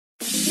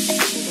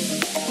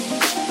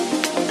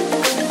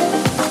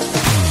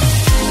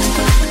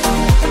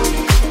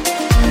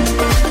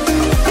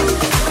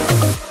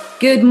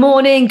Good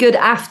morning, good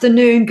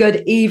afternoon,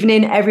 good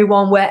evening,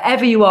 everyone,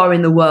 wherever you are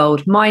in the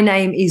world. My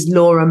name is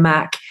Laura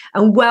Mack,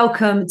 and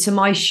welcome to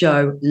my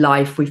show,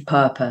 Life with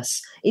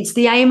Purpose. It's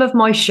the aim of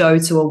my show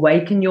to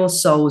awaken your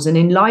souls and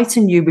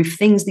enlighten you with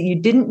things that you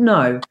didn't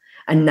know,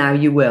 and now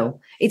you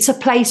will. It's a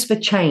place for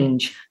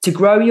change, to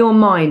grow your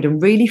mind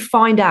and really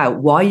find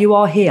out why you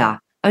are here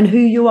and who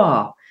you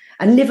are,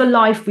 and live a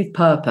life with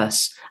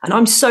purpose. And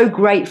I'm so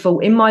grateful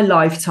in my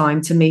lifetime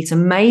to meet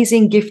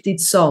amazing, gifted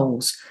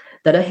souls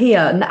that are here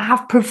and that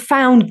have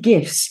profound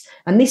gifts.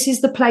 And this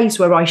is the place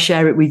where I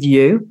share it with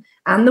you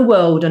and the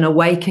world and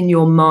awaken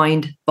your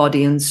mind,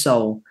 body, and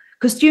soul.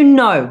 Because do you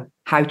know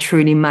how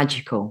truly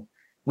magical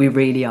we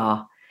really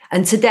are?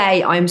 And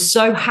today I'm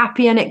so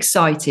happy and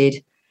excited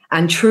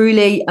and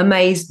truly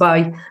amazed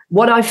by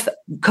what I've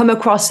come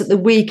across at the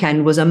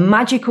weekend was a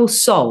magical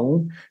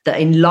soul that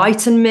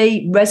enlightened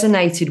me,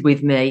 resonated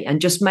with me, and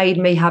just made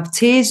me have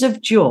tears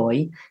of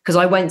joy because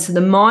I went to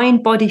the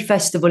Mind Body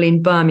Festival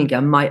in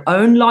Birmingham, my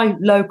own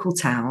local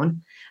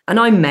town, and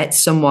I met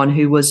someone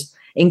who was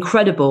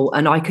incredible,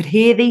 and I could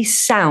hear these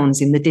sounds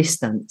in the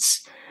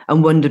distance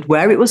and wondered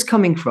where it was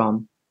coming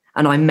from.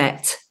 And I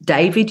met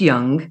David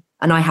Young,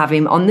 and I have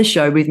him on the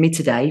show with me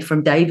today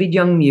from David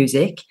Young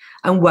Music.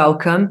 And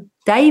welcome,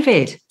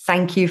 David.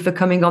 Thank you for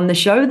coming on the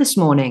show this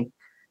morning.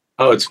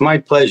 Oh, it's my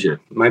pleasure.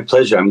 My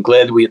pleasure. I'm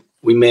glad we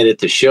made it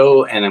to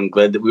show, and I'm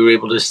glad that we were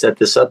able to set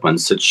this up on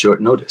such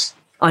short notice.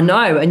 I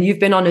know. And you've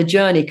been on a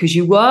journey because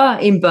you were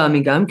in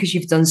Birmingham because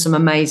you've done some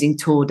amazing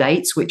tour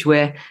dates, which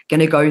we're going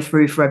to go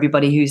through for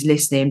everybody who's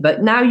listening.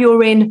 But now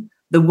you're in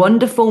the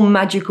wonderful,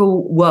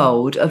 magical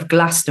world of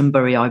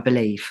Glastonbury, I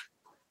believe.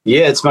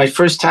 Yeah, it's my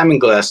first time in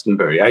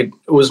Glastonbury. It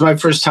was my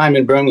first time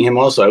in Birmingham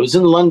also. I was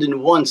in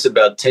London once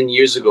about 10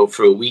 years ago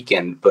for a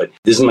weekend, but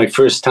this is my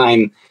first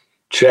time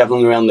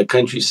traveling around the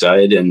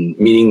countryside and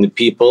meeting the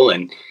people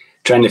and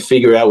trying to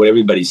figure out what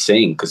everybody's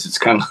saying, because it's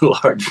kind of a little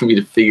hard for me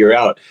to figure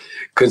out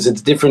because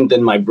it's different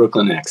than my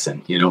Brooklyn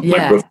accent,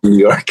 my Brooklyn, New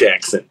York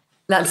accent.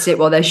 That's it.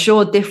 Well, they're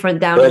sure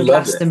different down in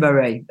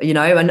Glastonbury, and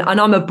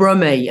I'm a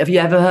Brummie. Have you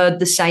ever heard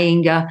the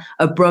saying, a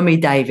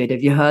Brummie, David?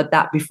 Have you heard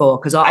that before?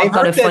 Because I've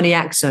got a funny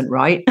accent,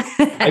 right?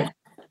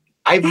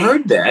 I've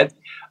heard that,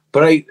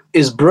 but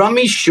is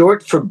Brummie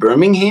short for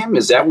Birmingham?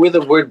 Is that where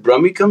the word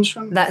Brummie comes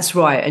from? That's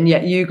right. And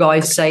yet you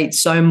guys say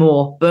it's so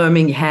more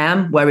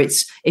Birmingham, where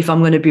it's, if I'm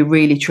going to be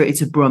really true,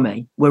 it's a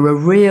Brummie. We're a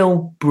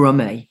real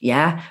Brummie,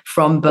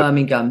 from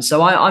Birmingham.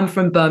 So I'm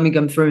from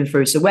Birmingham through and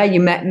through. So where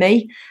you met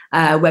me,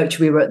 which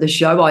we were at the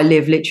show, I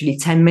live literally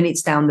 10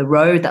 minutes down the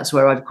road. That's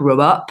where I grew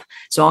up.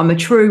 So I'm a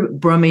true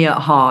Brummie at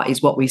heart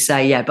is what we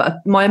say. Yeah. But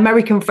my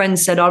American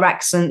friends said our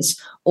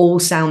accents all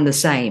sound the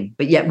same,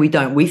 but yet we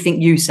don't. We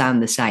think you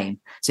sound the same.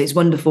 So it's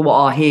wonderful what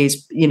our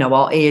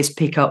ears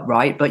pick up,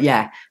 right? But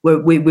yeah,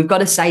 we've got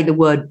to say the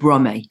word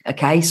Brummie,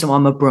 okay? So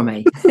I'm a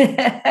Brummie.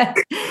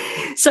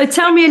 So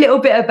tell me a little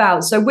bit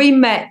so we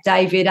met,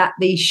 David, at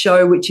the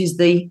show, which is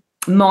the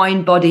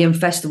Mind, Body and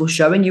Festival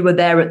show, and you were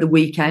there at the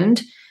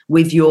weekend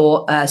with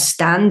your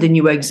stand, and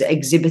you were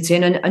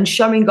exhibiting and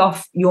showing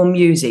off your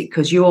music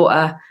because you're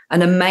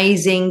an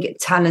amazing,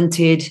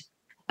 talented,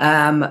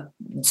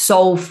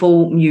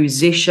 soulful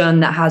musician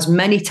that has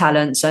many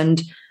talents.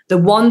 And the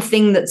one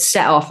thing that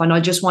set off, and I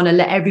just want to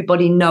let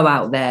everybody know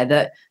out there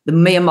that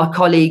me and my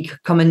colleague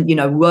come and,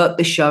 worked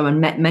the show and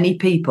met many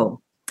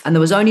people. And there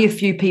was only a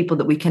few people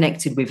that we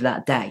connected with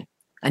that day.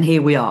 And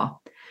here we are.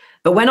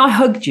 But when I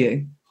hugged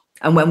you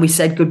and when we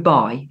said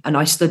goodbye and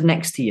I stood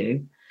next to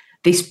you,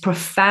 this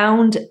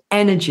profound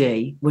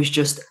energy was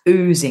just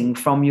oozing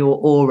from your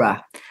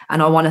aura.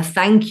 And I want to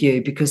thank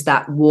you because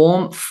that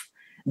warmth,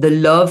 the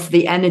love,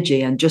 the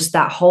energy, and just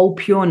that whole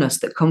pureness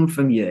that come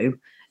from you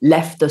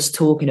left us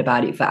talking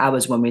about it for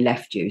hours when we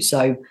left you.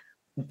 So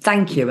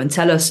thank you. And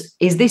tell us,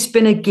 is this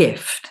been a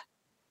gift?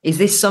 Is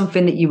this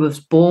something that you was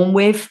born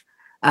with?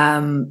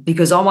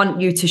 Because I want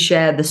you to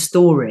share the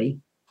story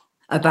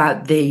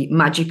about the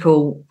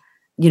magical,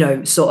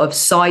 sort of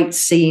sight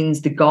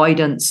scenes, the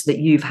guidance that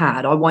you've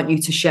had. I want you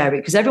to share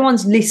it because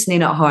everyone's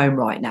listening at home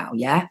right now.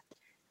 Yeah.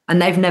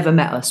 And they've never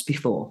met us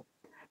before,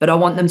 but I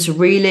want them to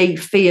really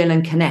feel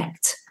and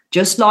connect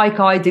just like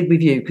I did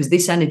with you, because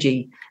this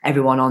energy,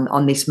 everyone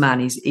on this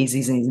man is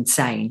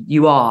insane.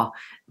 You are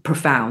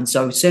profound.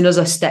 So as soon as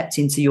I stepped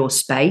into your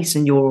space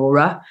and your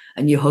aura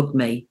and you hugged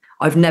me,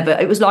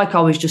 it was like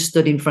I was just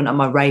stood in front of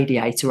my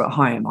radiator at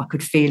home. I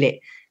could feel it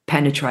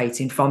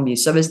penetrating from you.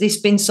 So has this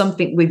been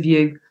something with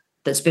you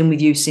that's been with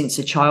you since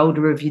a child,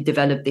 or have you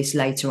developed this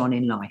later on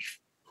in life?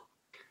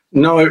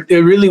 No, it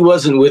really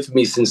wasn't with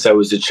me since I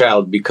was a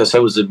child, because I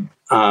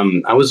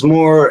was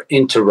more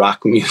into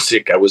rock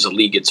music. I was a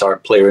lead guitar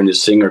player and a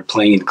singer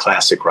playing in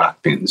classic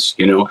rock bands,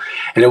 and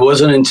it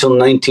wasn't until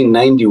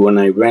 1990 when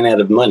I ran out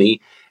of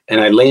money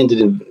and I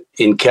landed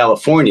in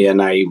California,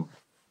 and I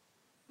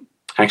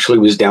actually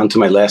was down to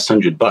my last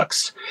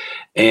 $100.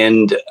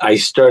 And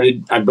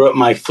I brought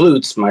my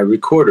flutes, my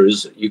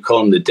recorders, you call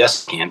them the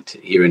descant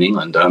here in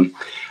England.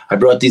 I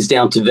brought these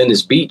down to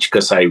Venice Beach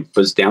because I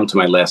was down to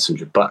my last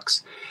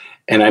 $100.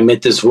 And I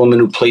met this woman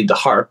who played the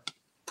harp,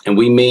 and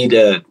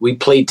we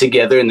played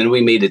together, and then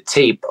we made a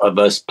tape of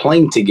us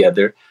playing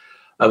together,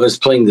 of us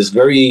playing this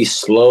very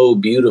slow,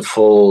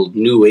 beautiful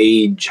new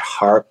age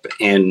harp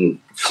and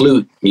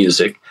flute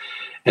music.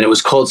 And it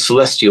was called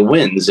Celestial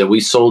Winds. And we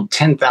sold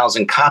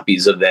 10,000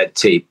 copies of that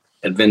tape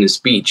at Venice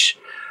Beach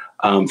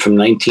from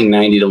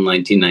 1990 to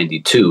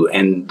 1992.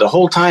 And the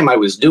whole time I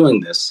was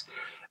doing this,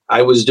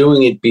 I was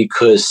doing it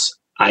because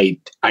I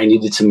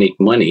needed to make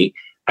money.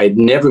 I'd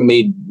never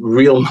made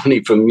real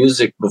money from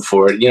music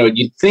before. You know,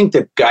 you'd think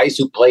that guys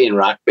who play in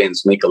rock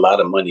bands make a lot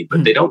of money,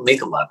 but they don't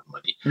make a lot of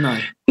money. No.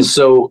 And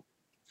so,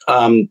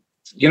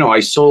 you know, I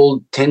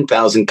sold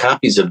 10,000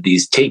 copies of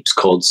these tapes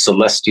called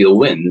Celestial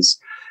Winds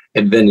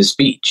at Venice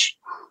Beach.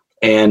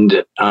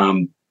 And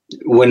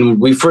when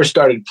we first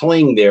started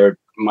playing there,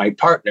 my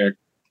partner,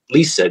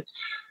 Lisa,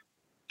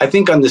 I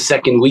think on the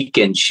second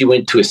weekend, she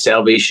went to a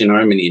Salvation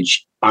Army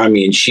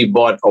and she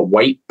bought a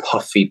white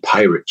puffy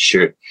pirate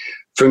shirt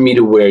for me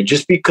to wear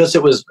just because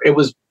it was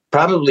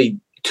probably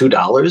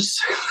 $2.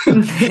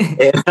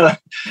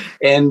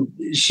 and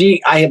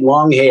I had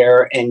long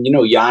hair, and, you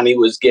know, Yanni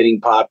was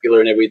getting popular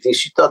and everything.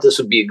 She thought this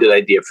would be a good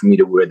idea for me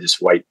to wear this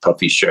white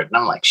puffy shirt. And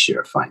I'm like,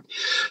 sure, fine.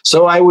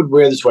 So I would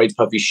wear this white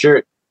puffy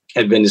shirt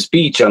at Venice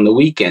Beach on the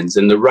weekends.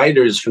 And the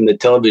writers from the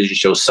television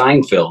show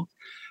Seinfeld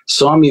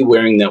saw me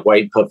wearing that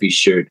white puffy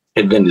shirt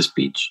at Venice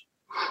Beach.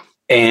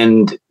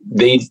 And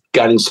they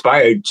got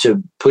inspired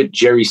to put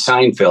Jerry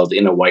Seinfeld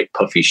in a white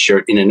puffy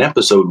shirt in an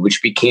episode,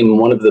 which became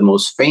one of the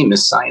most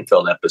famous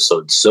Seinfeld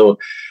episodes. So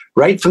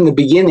right from the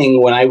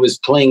beginning, when I was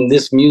playing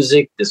this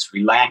music, this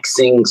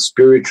relaxing,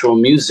 spiritual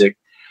music,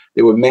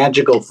 there were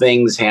magical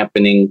things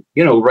happening,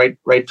 you know,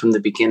 right from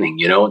the beginning,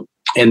 you know.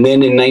 And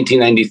then in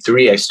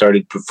 1993, I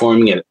started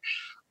performing at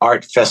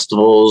art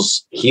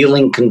festivals,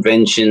 healing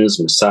conventions,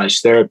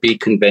 massage therapy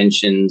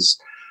conventions,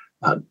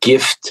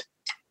 gift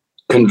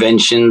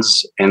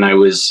conventions, and I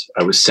was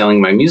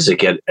selling my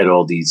music at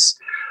all these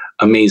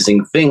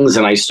amazing things,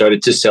 and I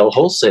started to sell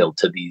wholesale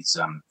to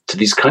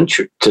these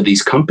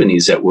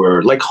companies that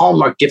were like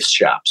Hallmark gift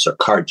shops or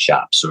card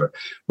shops or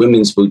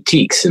women's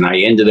boutiques, and I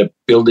ended up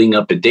building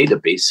up a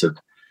database of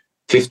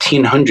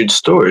 1,500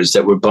 stores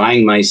that were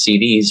buying my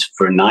CDs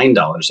for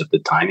 $9 at the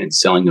time and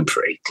selling them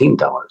for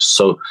 $18.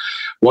 So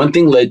one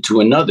thing led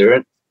to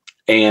another,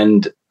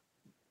 and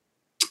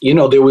you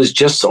know, there was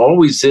just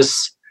always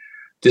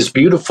this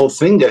beautiful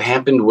thing that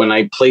happened when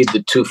I played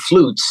the two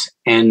flutes.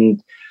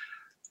 And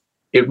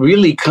it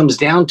really comes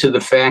down to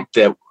the fact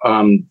that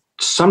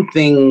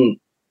something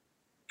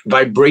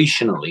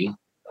vibrationally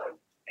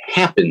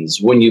happens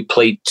when you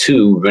play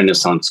two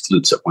Renaissance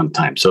flutes at one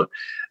time. So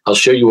I'll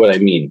show you what I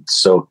mean.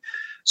 So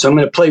I'm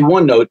going to play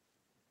one note.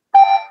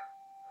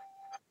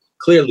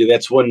 Clearly,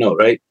 that's one note,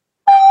 right?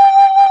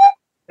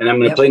 And I'm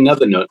going to play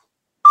another note.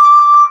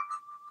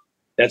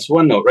 That's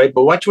one note, right?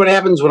 But watch what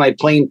happens when I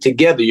play them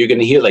together. You're going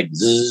to hear like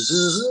zzz,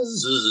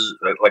 zzz, zzz,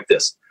 like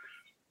this.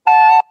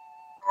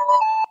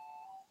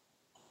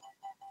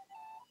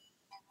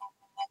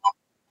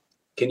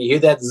 Can you hear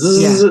that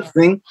zzz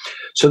thing?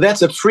 So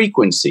that's a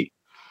frequency.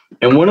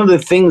 And one of the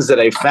things that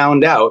I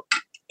found out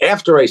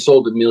after I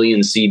sold 1 million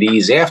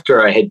CDs,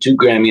 after I had 2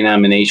 Grammy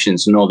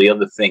nominations and all the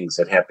other things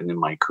that happened in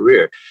my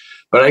career,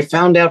 but I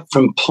found out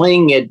from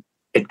playing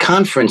at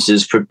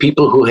conferences for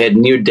people who had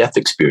near-death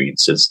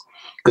experiences,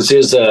 because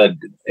there's an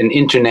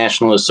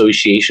international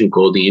association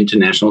called the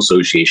International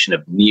Association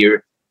of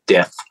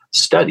Near-Death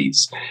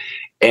Studies.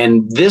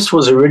 And this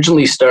was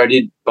originally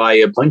started by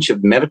a bunch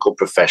of medical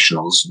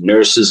professionals,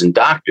 nurses and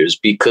doctors,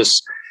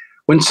 because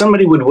when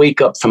somebody would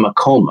wake up from a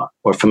coma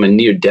or from a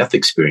near-death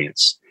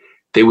experience,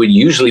 they would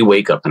usually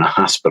wake up in a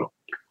hospital.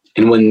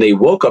 And when they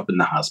woke up in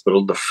the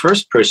hospital, the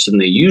first person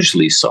they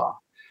usually saw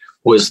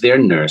was their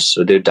nurse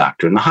or their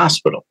doctor in the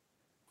hospital.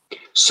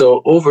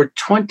 So over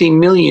 20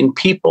 million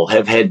people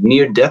have had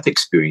near-death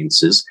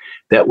experiences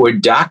that were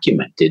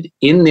documented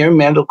in their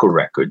medical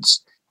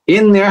records,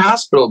 in their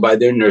hospital by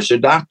their nurse or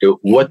doctor,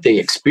 what they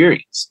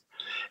experienced.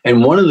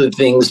 And one of the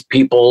things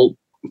people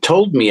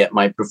told me at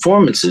my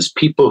performances,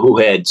 people who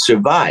had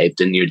survived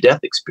a near-death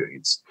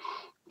experience,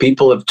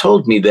 people have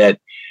told me that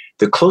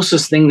the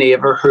closest thing they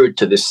ever heard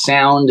to the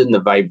sound and the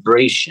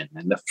vibration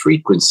and the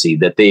frequency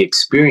that they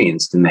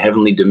experienced in the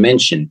heavenly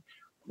dimension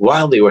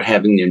while they were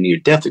having their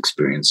near-death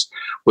experience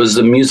was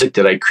the music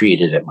that I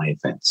created at my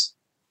events.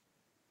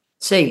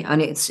 See,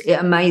 and it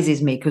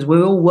amazes me because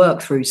we all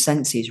work through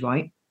senses,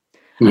 right?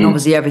 And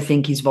obviously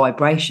everything is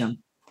vibration.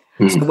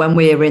 So when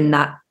we're in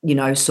that, you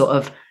know, sort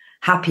of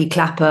happy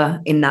clapper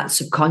in that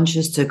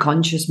subconscious to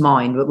conscious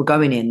mind that we're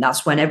going in,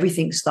 that's when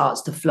everything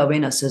starts to flow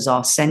in us as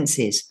our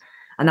senses.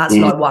 And that's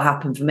like what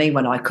happened for me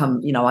when I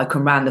come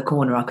round the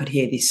corner, I could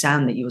hear this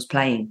sound that you was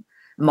playing.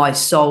 My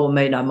soul,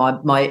 you know,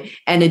 my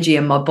energy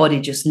and my body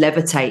just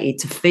levitated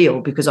to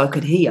feel, because I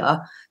could hear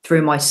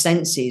through my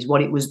senses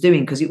what it was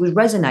doing, because it was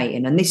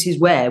resonating. And this is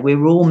where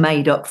we're all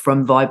made up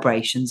from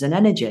vibrations and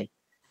energy,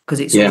 because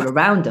it's all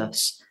around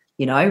us.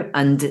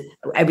 and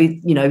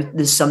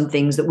there's some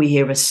things that we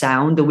hear a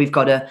sound, or we've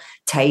got a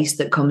taste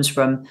that comes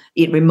from,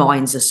 it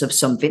reminds us of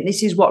something.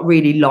 This is what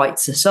really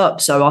lights us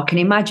up. So I can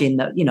imagine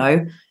that,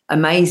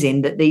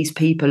 amazing that these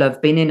people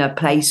have been in a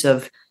place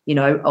of,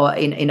 or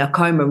in a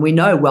coma, and we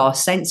know where our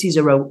senses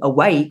are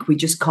awake. We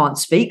just can't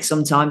speak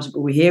sometimes,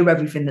 but we hear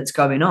everything that's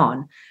going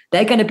on.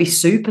 They're going to be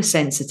super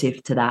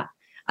sensitive to that.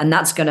 And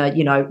that's going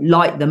to,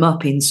 light them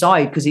up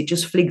inside, because it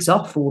just fligs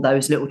off all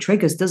those little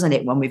triggers, doesn't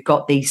it? When we've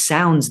got these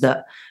sounds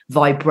that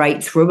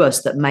vibrate through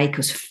us, that make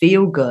us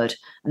feel good.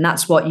 And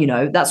that's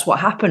what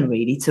happened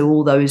really to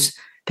all those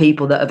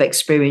people that have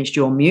experienced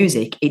your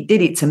music. It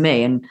did it to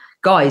me. And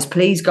guys,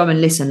 please go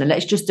and listen. And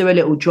let's just do a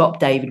little drop,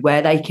 David,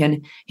 where they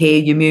can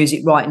hear your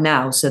music right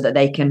now so that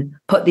they can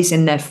put this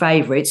in their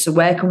favorites. So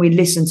where can we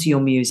listen to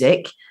your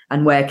music,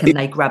 and where can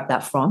they grab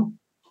that from?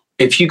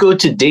 If you go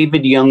to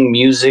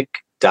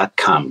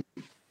davidyoungmusic.com.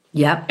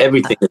 Yeah.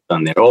 Everything is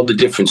on there. All the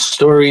different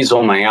stories,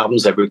 all my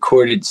albums. I've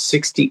recorded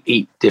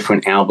 68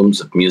 different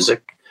albums of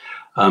music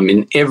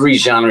in every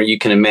genre you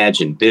can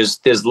imagine. There's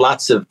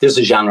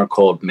a genre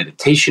called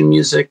meditation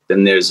music.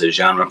 Then there's a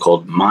genre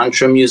called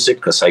mantra music,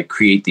 because I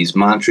create these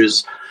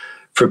mantras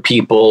for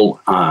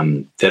people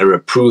that are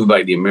approved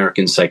by the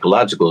American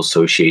Psychological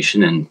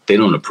Association, and they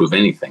don't approve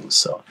anything.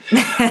 So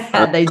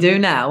they do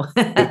now.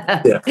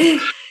 Yeah.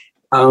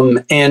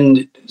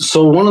 And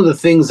so one of the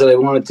things that I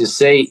wanted to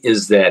say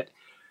is that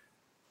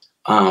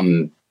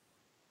I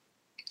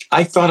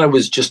thought I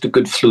was just a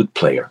good flute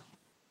player.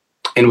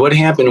 And what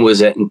happened was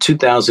that in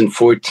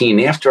 2014,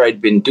 after I'd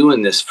been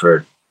doing this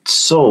for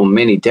so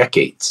many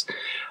decades,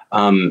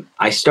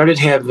 I started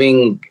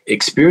having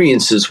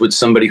experiences with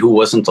somebody who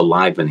wasn't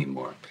alive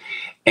anymore.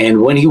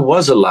 And when he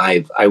was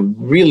alive, I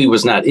really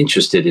was not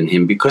interested in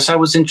him, because I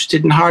was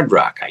interested in hard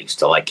rock. I used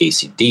to like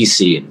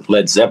AC/DC, and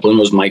Led Zeppelin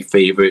was my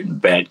favorite,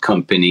 and Bad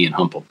Company, and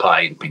Humble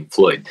Pie, and Pink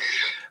Floyd.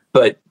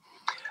 But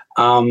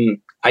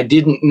I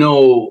didn't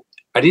know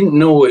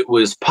it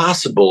was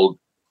possible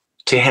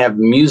to have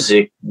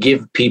music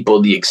give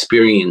people the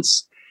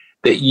experience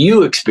that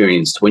you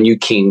experienced when you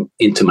came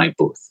into my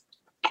booth.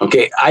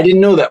 Okay, I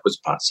didn't know that was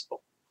possible.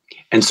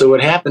 And so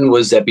what happened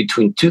was that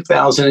between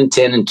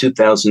 2010 and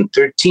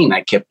 2013,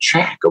 I kept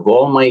track of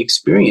all my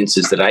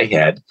experiences that I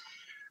had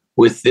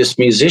with this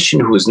musician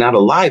who is not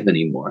alive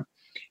anymore.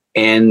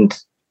 And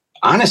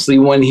honestly,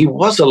 when he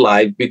was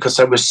alive, because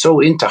I was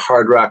so into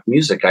hard rock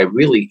music, I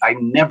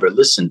never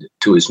listened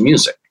to his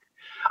music.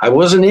 I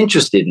wasn't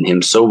interested in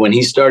him. So when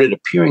he started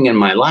appearing in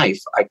my life,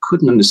 I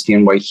couldn't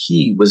understand why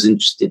he was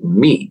interested in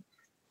me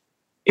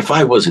if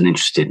I wasn't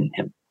interested in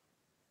him.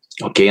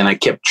 Okay, and I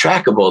kept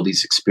track of all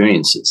these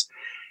experiences.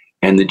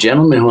 And the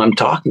gentleman who I'm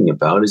talking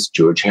about is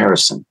George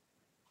Harrison.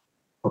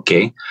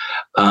 Okay.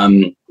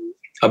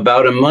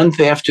 About a month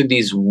after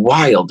these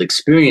wild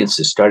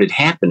experiences started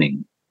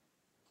happening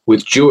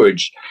with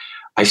George,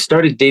 I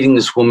started dating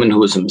this woman who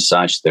was a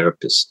massage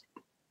therapist.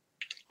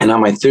 And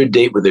on my third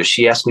date with her,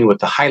 she asked me what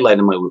the highlight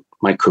of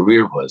my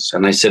career was.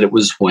 And I said it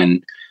was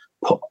when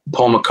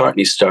Paul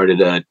McCartney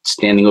started a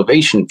standing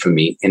ovation for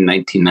me in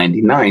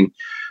 1999,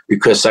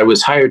 because I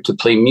was hired to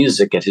play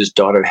music at his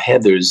daughter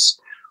Heather's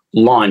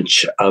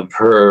launch of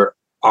her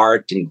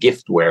art and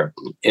giftware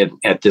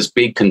at this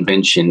big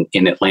convention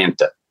in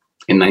Atlanta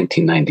in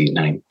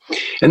 1999.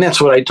 And that's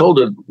what I told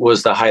her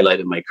was the highlight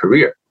of my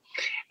career.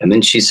 And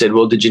then she said,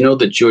 well, did you know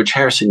that George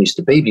Harrison used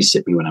to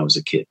babysit me when I was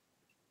a kid?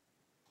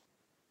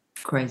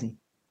 Crazy,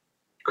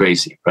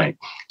 right.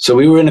 So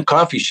we were in a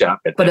coffee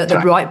shop at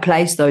the right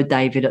place, though,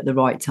 David, at the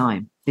right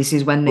time. This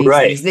is when these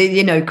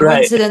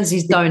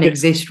coincidences don't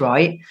exist,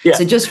 right? Yeah.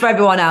 So just for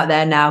everyone out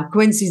there now,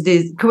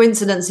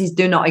 coincidences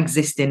do not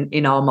exist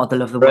in our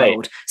model of the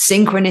world.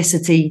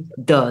 Synchronicity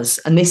does.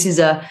 And this is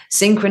a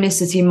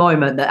synchronicity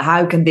moment that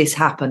how can this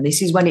happen?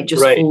 This is when it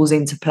just falls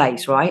into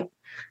place, right?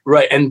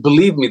 Right. And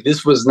believe me,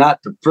 this was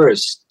not the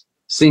first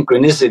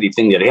synchronicity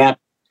thing that happened.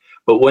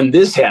 But when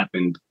this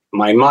happened,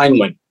 my mind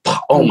went,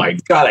 oh my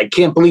God, I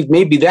can't believe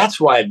maybe that's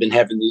why I've been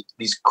having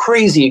these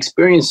crazy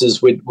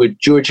experiences with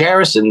George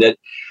Harrison that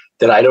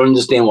I don't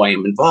understand why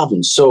I'm involved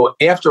in. So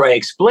after I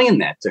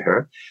explained that to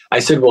her, I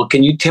said, well,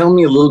 can you tell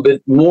me a little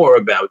bit more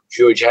about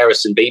George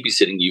Harrison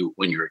babysitting you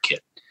when you were a kid?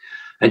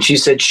 And she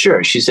said,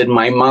 sure. She said,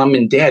 my mom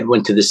and dad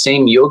went to the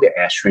same yoga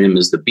ashram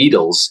as the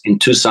Beatles in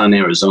Tucson,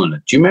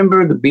 Arizona. Do you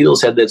remember the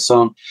Beatles had that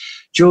song,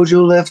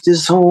 Jojo left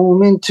his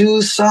home in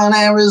Tucson,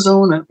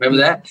 Arizona? Remember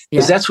that?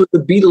 Because that's where the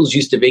Beatles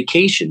used to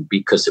vacation,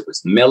 because it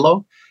was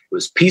mellow, it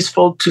was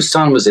peaceful.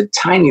 Tucson was a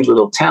tiny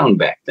little town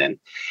back then.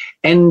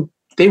 And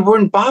they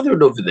weren't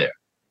bothered over there.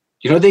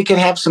 You know, they could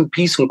have some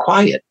peace and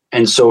quiet.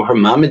 And so her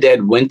mom and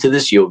dad went to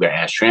this yoga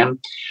ashram.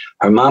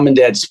 Her mom and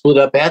dad split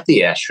up at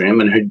the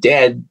ashram, and her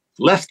dad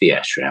left the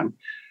ashram.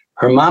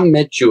 Her mom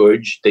met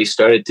George. They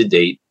started to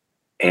date.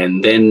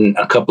 And then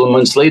a couple of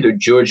months later,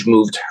 George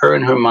moved her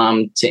and her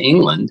mom to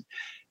England,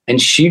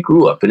 and she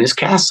grew up in his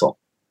castle.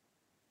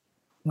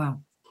 Wow.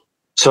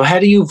 So how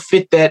do you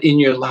fit that in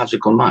your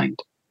logical mind?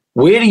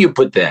 Where do you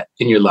put that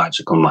in your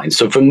logical mind?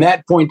 So from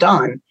that point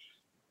on,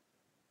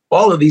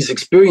 all of these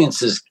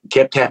experiences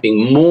kept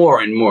happening more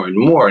and more and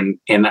more.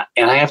 And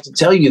I have to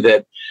tell you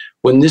that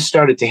when this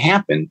started to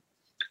happen,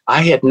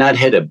 I had not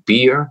had a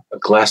beer, a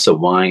glass of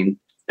wine,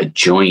 a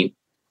joint,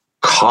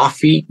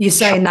 coffee. You're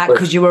saying that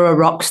because you were a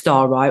rock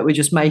star, right? We're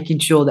just making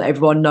sure that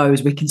everyone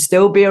knows we can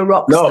still be a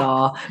rock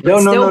star,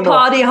 still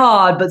party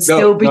hard, but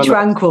still be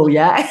tranquil,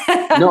 yeah?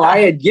 No, I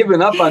had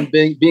given up on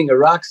being a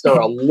rock star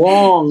a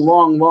long,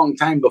 long, long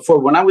time before.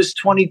 When I was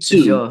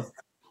 22,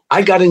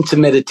 I got into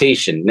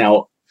meditation.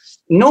 Now,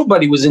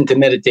 nobody was into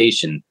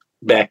meditation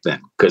back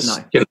then because,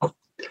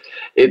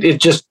 it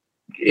just,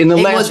 in the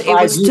last 5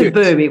 years. It was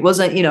taboo. It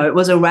wasn't, it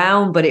was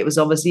around, but it was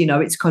obviously,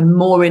 it's kind of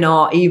more in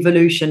our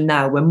evolution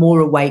now. We're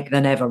more awake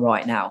than ever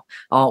right now,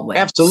 aren't we?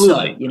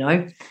 Absolutely.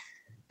 So,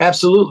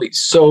 Absolutely.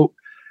 So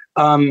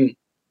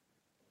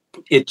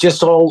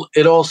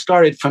it all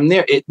started from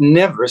there. It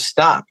never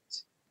stopped.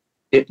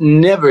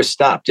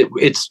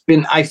 It's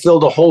been, I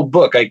filled a whole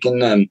book. I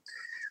can,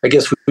 I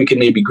guess we can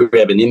maybe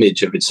grab an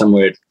image of it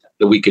somewhere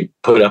that we could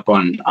put up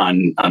on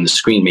the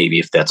screen, maybe,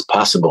 if that's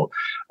possible.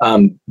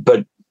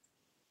 But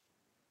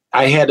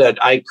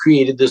I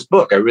created this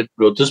book. I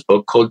wrote this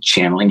book called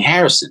Channeling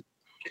Harrison.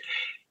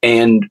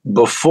 And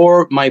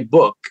before my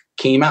book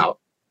came out,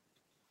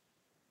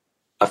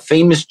 a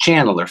famous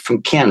channeler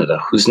from Canada,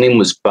 whose name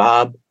was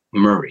Bob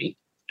Murray,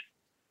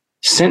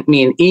 sent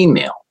me an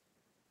email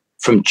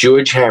from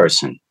George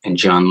Harrison and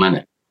John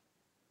Lennon.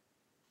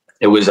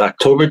 It was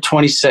October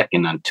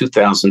 22nd on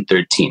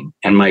 2013,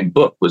 and my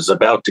book was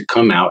about to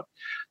come out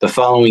the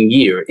following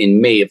year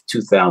in May of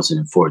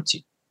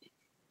 2014.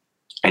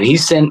 And he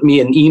sent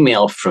me an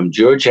email from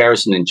George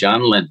Harrison and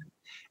John Lennon.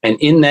 And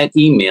in that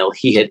email,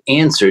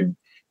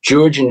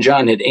 George and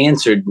John had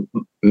answered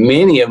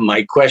many of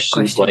my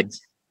questions. Like,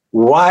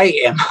 why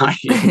am I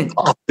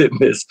involved in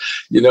this?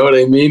 You know what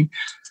I mean?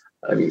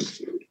 I mean,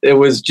 it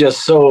was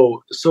just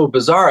so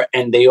bizarre.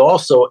 And they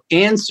also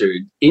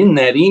answered in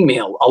that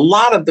email a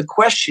lot of the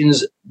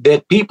questions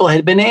that people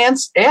had been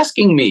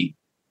asking me.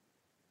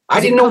 I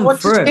didn't know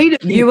what to say to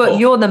people.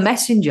 You're the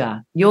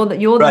messenger. You're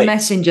the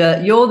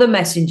messenger. You're the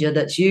messenger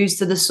that's used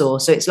to the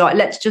source. So it's like,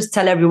 let's just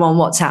tell everyone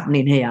what's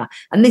happening here.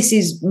 And this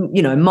is,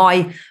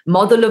 my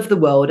model of the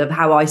world of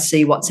how I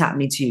see what's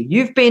happening to you.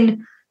 You've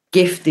been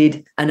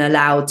gifted and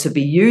allowed to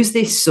use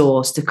this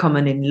source to come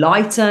and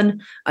enlighten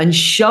and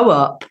show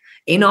up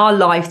in our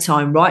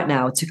lifetime right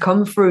now, to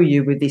come through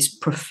you with this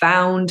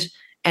profound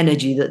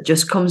energy that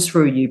just comes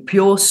through you,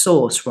 pure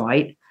source,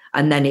 right?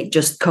 And then it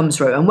just comes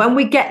through. And when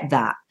we get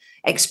that,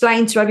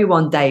 explain to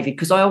everyone, David,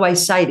 because I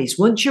always say this,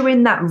 once you're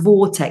in that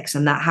vortex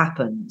and that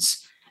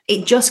happens,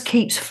 it just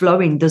keeps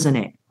flowing, doesn't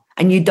it?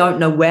 And you don't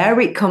know where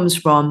it comes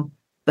from,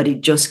 but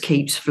it just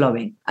keeps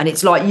flowing. And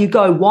it's like you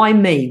go, why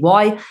me?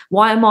 Why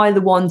am I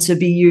the one to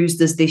be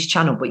used as this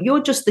channel? But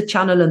you're just the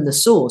channel and the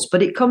source,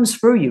 but it comes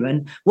through you.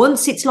 And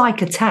once it's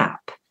like a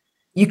tap,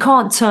 you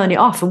can't turn it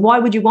off. And why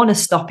would you want to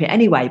stop it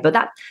anyway? But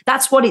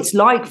that's what it's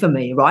like for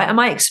me, right? Am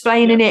I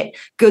explaining it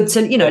good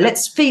to,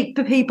 let's feed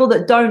the people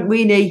that don't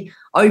really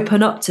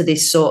open up to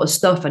this sort of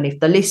stuff. And if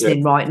they're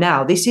listening right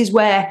now, this is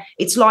where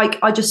it's like,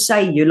 I just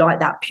say, you're like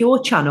that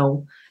pure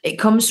channel. It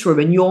comes through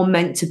and you're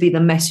meant to be the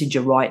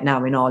messenger right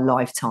now in our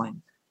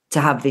lifetime to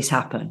have this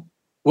happen.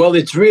 Well,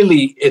 it's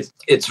really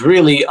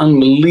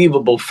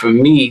unbelievable for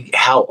me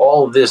how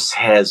all this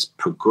has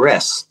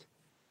progressed,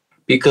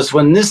 because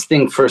when this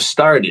thing first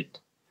started,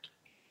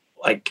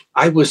 like,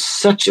 I was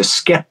such a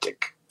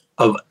skeptic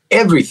of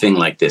everything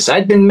like this.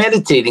 I'd been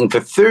meditating for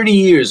 30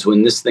 years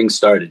when this thing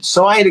started.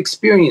 So I had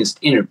experienced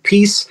inner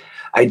peace.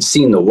 I'd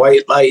seen the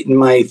white light in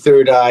my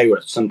third eye,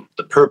 or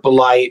the purple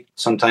light,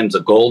 sometimes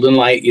a golden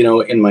light,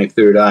 in my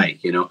third eye,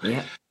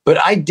 Yeah. But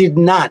I did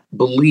not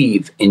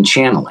believe in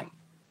channeling.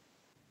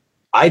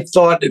 I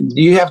thought,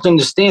 you have to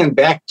understand,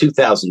 back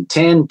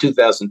 2010,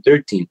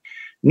 2013,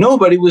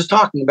 nobody was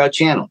talking about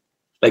channeling.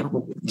 Like,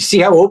 you see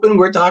how open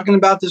we're talking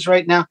about this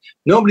right now?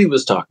 Nobody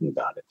was talking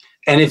about it.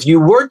 And if you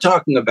were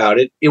talking about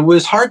it, it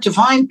was hard to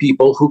find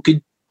people who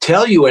could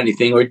tell you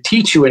anything or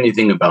teach you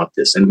anything about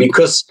this. And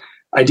because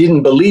I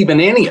didn't believe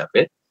in any of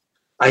it,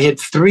 I had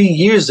 3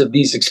 years of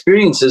these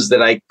experiences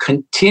that I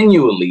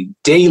continually,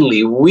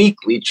 daily,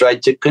 weekly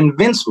tried to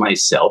convince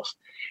myself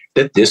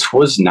that this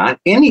was not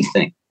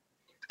anything,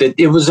 that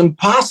it was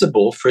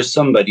impossible for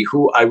somebody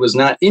who I was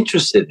not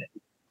interested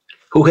in,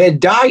 who had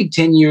died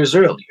 10 years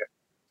earlier.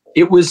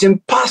 It was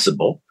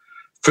impossible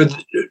for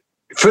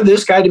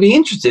this guy to be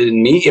interested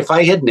in me if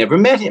I had never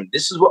met him.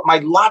 This is what my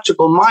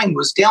logical mind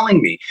was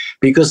telling me,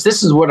 because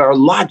this is what our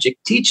logic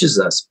teaches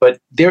us. But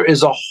there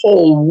is a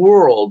whole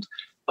world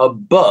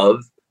above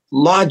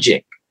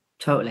logic.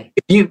 Totally.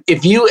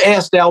 If you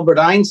asked Albert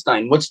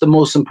Einstein what's the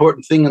most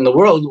important thing in the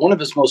world, one of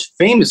his most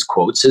famous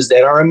quotes is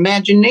that our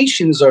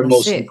imagination is our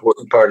most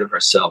important part of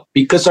ourselves,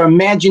 because our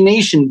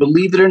imagination,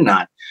 believe it or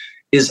not,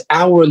 is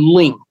our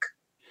link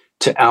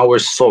to our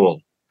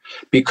soul.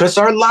 Because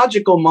our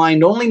logical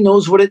mind only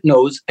knows what it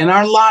knows, and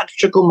our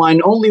logical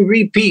mind only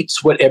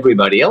repeats what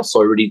everybody else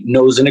already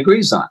knows and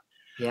agrees on.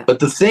 Yeah. But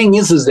the thing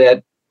is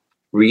that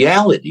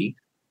reality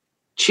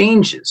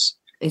changes.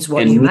 It's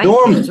what you make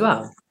it as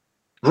well.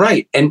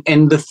 Right.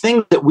 And the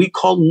thing that we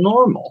call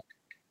normal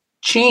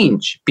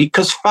change,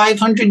 because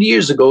 500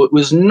 years ago, it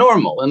was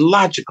normal and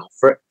logical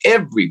for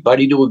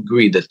everybody to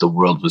agree that the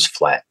world was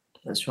flat.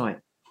 That's right.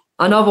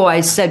 And I've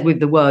always said with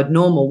the word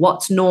normal,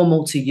 what's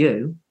normal to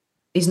you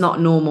is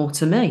not normal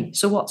to me.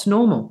 So what's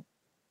normal?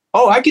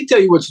 Oh, I can tell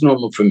you what's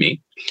normal for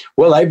me.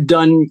 Well, I've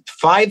done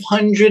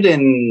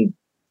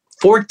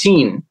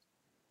 514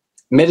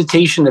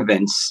 meditation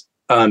events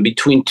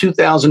between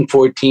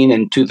 2014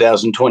 and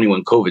 2020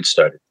 when COVID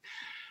started.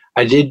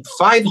 I did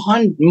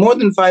more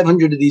than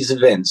 500 of these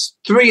events,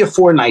 3 or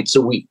 4 nights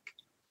a week.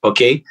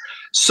 Okay.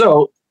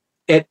 So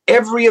at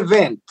every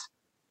event,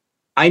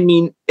 I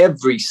mean,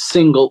 every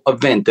single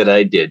event that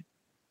I did,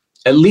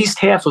 at least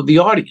half of the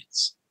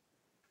audience,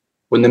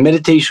 when the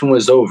meditation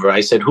was over,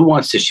 I said, who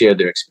wants to share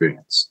their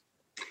experience?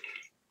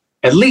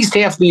 At least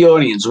half the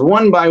audience,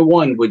 one by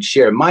one, would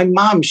share. My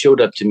mom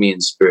showed up to me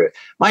in spirit.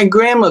 My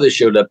grandmother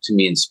showed up to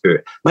me in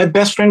spirit. My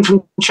best friend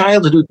from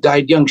childhood who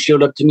died young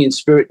showed up to me in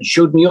spirit and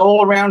showed me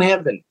all around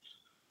heaven.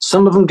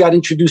 Some of them got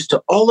introduced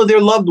to all of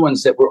their loved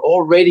ones that were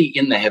already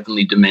in the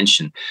heavenly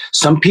dimension.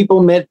 Some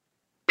people met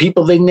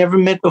people they never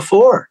met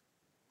before.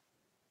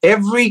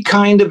 Every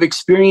kind of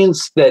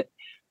experience that,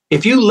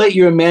 if you let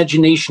your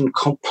imagination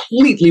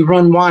completely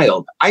run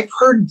wild, I've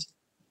heard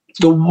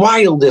the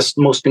wildest,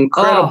 most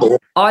incredible.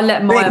 Oh, I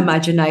let my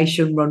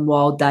imagination run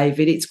wild,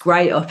 David. It's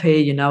great up here,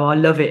 you know. I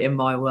love it in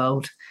my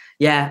world.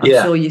 Yeah, I'm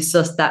sure you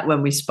sussed that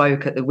when we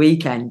spoke at the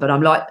weekend. But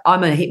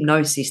I'm a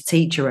hypnosis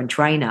teacher and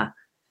trainer.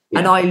 Yeah.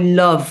 And I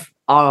love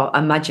our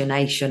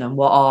imagination and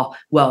what our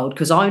world,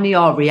 because only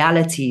our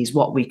reality is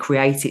what we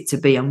create it to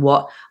be and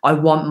what I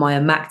want my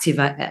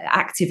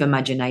active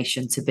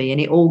imagination to be. And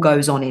it all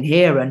goes on in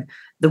here. And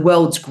the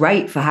world's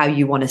great for how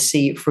you want to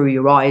see it through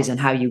your eyes and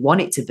how you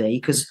want it to be,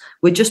 because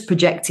we're just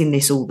projecting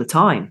this all the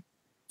time.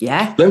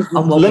 Yeah.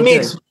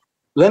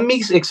 Let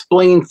me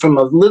explain from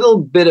a little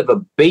bit of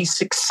a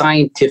basic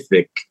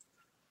scientific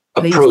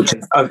approach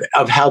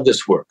of how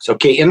this works.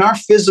 Okay. In our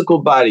physical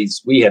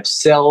bodies, we have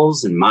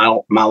cells and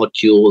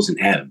molecules and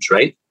atoms,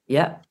 right?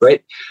 Yeah.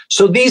 Right.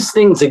 So these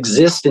things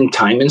exist in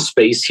time and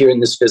space here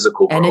in this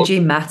physical world. Energy,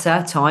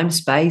 matter, time,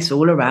 space,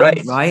 all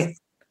around, right?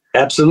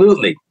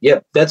 Absolutely.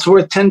 Yep. That's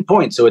worth 10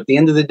 points. So at the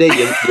end of the day,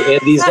 you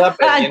add these up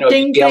and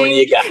ding, you ding.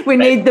 You got. We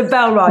need the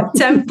bell, right?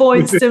 10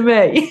 points to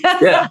me.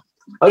 Yeah.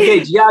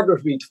 Okay.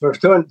 Geography for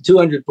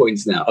 200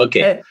 points now.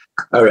 Okay.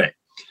 All right.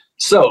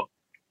 So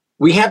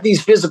we have these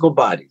physical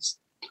bodies,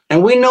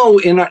 and we know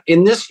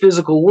in this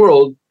physical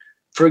world,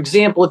 for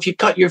example, if you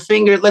cut your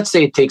finger, let's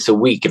say it takes a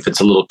week if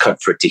it's a little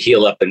cut for it to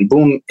heal up, and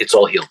boom, it's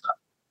all healed up.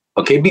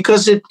 Okay.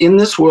 Because in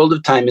this world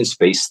of time and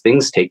space,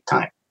 things take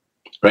time.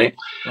 Right.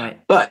 Right.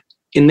 But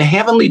in the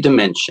heavenly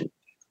dimension,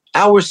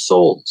 our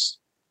souls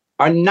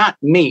are not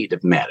made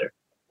of matter.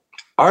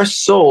 Our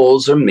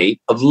souls are made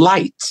of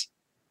light.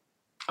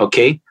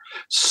 Okay?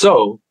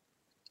 So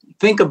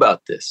think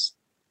about this.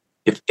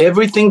 If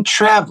everything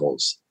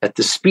travels at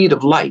the speed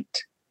of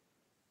light,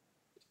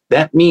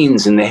 that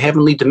means in the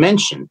heavenly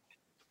dimension,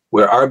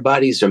 where our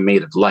bodies are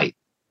made of light,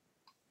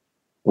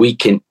 we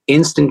can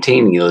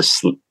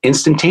instantaneously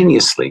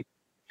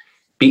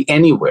be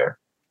anywhere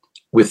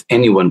with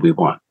anyone we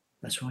want.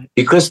 That's right.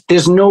 Because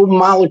there's no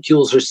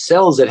molecules or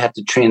cells that have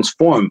to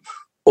transform.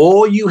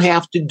 All you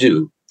have to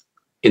do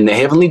in the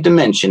heavenly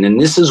dimension,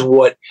 and this is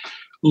what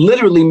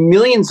literally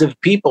millions of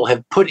people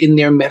have put in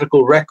their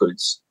medical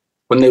records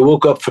when they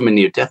woke up from a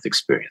near-death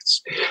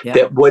experience,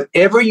 that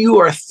whatever you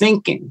are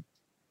thinking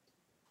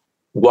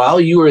while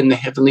you are in the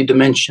heavenly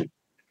dimension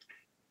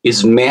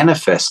is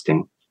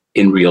manifesting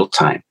in real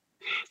time.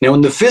 Now,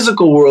 in the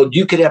physical world,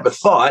 you could have a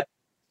thought,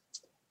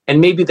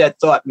 and maybe that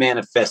thought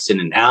manifests in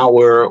an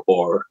hour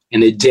or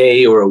in a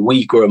day or a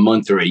week or a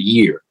month or a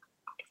year,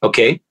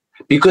 okay?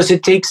 Because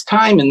it takes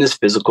time in this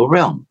physical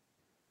realm.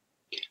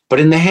 But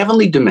in the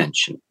heavenly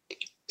dimension,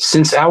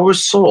 since our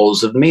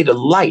souls have made a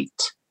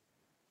light,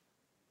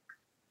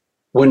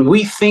 when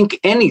we think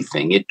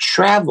anything, it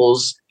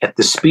travels at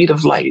the speed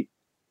of light,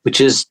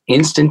 which is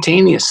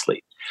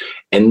instantaneously.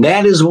 And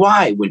that is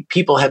why when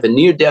people have a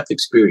near-death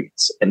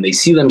experience and they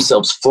see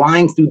themselves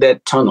flying through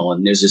that tunnel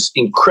and there's this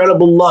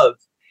incredible love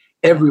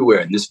everywhere,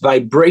 and this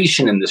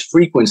vibration and this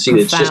frequency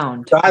that's just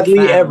godly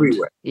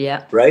everywhere.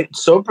 Yeah. Right?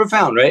 So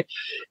profound, right?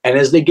 And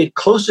as they get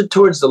closer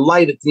towards the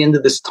light at the end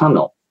of this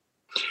tunnel,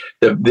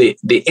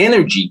 the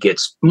energy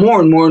gets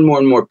more and more and more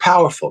and more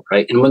powerful,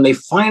 right? And when they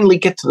finally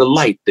get to the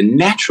light, the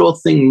natural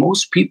thing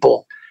most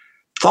people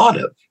thought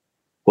of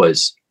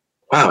was,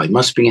 wow, I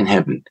must be in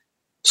heaven.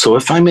 So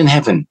if I'm in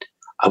heaven,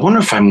 I wonder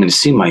if I'm going to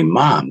see my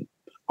mom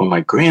or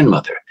my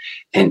grandmother.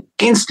 And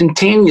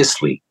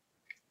instantaneously,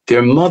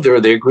 their mother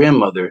or their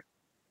grandmother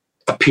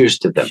appears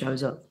to them.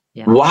 Shows up.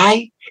 Yeah.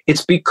 Why?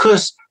 It's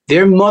because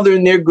their mother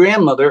and their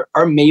grandmother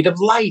are made of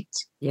light.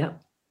 Yeah.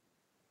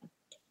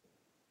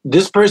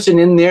 This person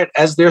in there,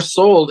 as their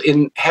soul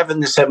in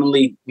heaven, this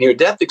heavenly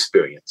near-death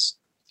experience,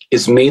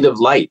 is made of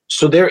light.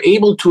 So they're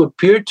able to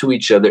appear to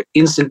each other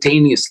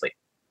instantaneously.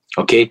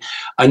 Okay.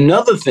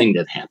 Another thing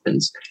that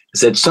happens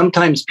is that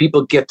sometimes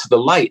people get to the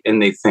light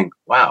and they think,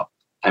 wow,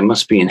 I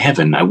must be in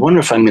heaven. I wonder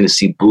if I'm going to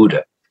see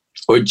Buddha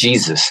or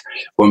Jesus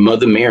or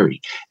Mother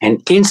Mary.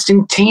 And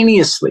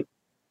instantaneously,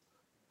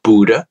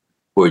 Buddha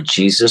or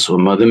Jesus or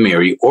Mother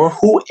Mary or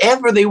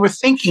whoever they were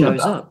thinking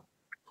about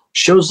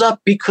shows up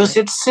because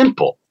it's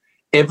simple.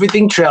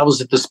 Everything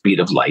travels at the speed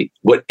of light.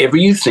 Whatever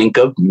you think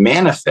of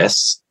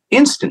manifests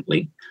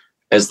instantly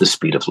as the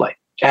speed of light,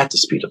 at the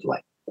speed of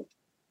light.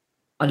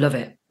 I love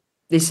it.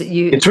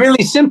 It's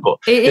really simple.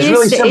 It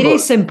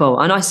is simple.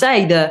 And I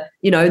say that,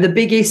 the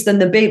biggest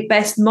and the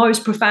best,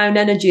 most profound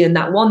energy, and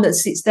that one that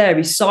sits there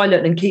is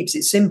silent and keeps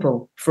it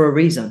simple for a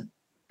reason,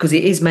 because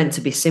it is meant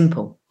to be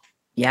simple.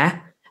 Yeah.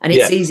 And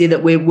it's easy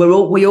that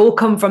we all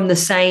come from the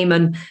same.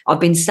 And I've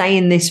been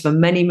saying this for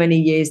many, many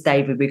years,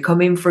 David. We come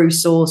in through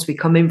source. We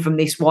come in from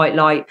this white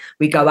light.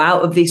 We go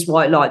out of this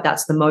white light.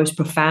 That's the most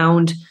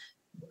profound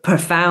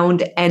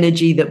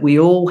energy that we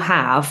all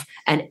have,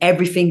 and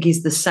everything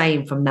is the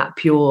same from that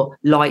pure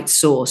light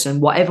source.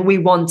 And whatever we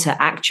want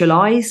to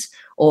actualize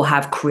or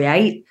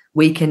create,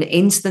 we can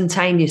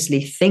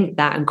instantaneously think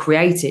that and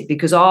create it,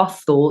 because our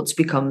thoughts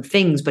become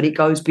things. But it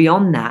goes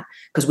beyond that,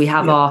 because we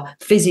have our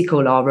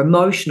physical, our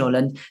emotional.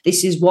 And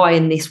this is why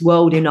in this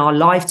world, in our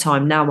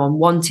lifetime now, I'm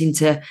wanting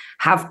to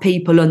have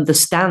people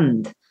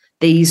understand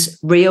these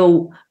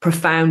real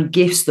profound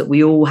gifts that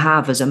we all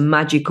have as a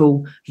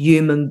magical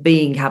human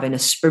being having a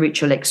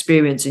spiritual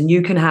experience. And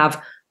you can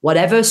have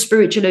whatever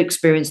spiritual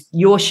experience,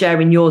 you're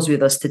sharing yours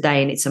with us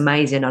today, and it's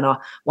amazing. And I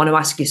want to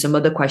ask you some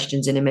other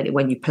questions in a minute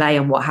when you play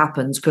and what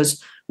happens,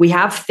 because we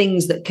have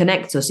things that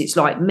connect us. It's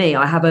like me,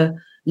 I have a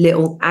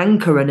little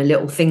anchor and a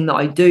little thing that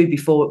I do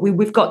before.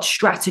 We've got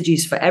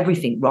strategies for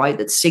everything, right,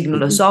 that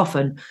signal us off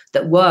and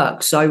that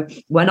work. So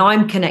when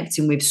I'm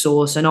connecting with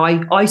source, and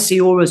I see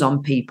auras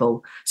on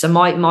people, so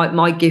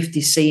my gift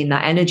is seeing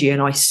that energy,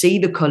 and I see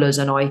the colors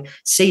and I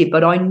see it,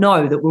 but I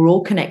know that we're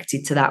all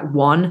connected to that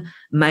one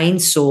main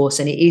source,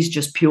 and it is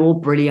just pure,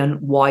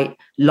 brilliant white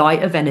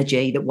light of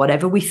energy, that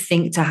whatever we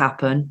think to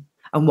happen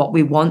and what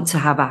we want to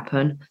have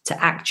happen to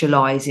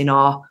actualize in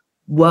our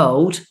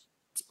world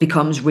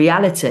becomes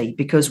reality,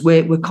 because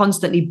we're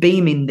constantly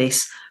beaming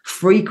this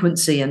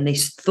frequency and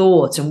this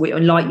thought.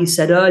 And like you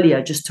said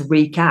earlier, just to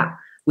recap,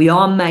 we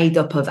are made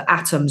up of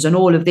atoms and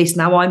all of this.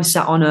 Now I'm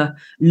sat on a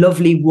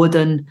lovely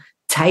wooden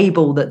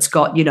table that's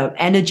got,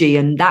 energy,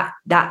 and that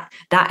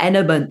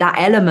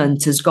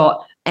element has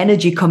got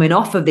energy coming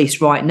off of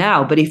this right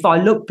now. But if I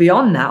look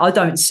beyond that, I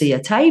don't see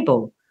a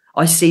table.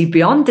 I see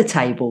beyond the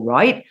table,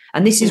 right?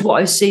 And this is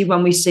what I see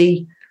when we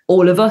see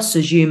all of us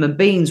as human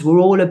beings. We're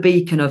all a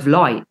beacon of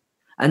light.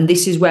 And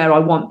this is where I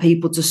want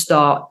people to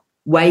start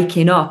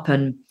waking up,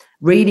 and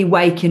really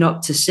waking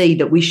up to see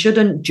that we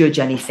shouldn't judge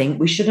anything.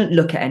 We shouldn't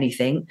look at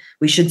anything.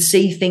 We should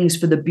see things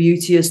for the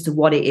beauty as to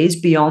what it is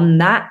beyond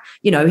that.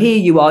 Here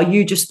you are.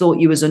 You just thought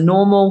you was a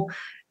normal,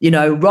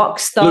 rock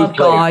star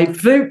guy,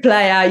 flute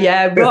player.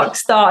 Yeah, rock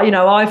star.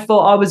 I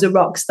thought I was a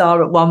rock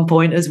star at one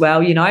point as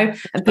well,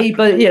 and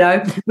people,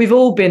 we've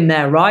all been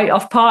there, right?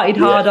 I've partied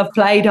hard. I've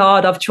played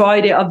hard. I've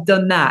tried it. I've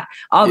done that.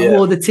 I've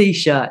wore the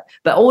t-shirt,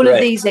 but all of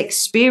these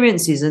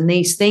experiences and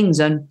these things.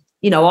 And,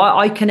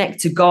 I connect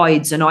to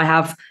guides, and I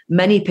have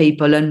many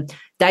people. And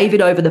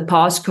David, over the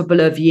past couple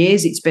of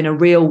years, it's been a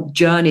real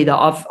journey that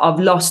I've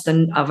lost,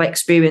 and I've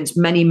experienced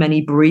many,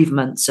 many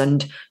bereavements.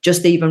 And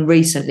just even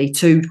recently,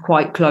 2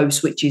 quite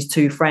close, which is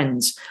 2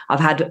 friends. I've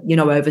had,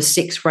 over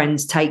 6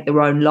 friends take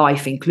their own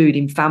life,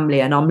 including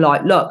family. And I'm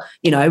like, look,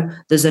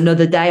 there's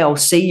another day. I'll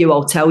see you.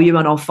 I'll tell you,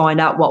 and I'll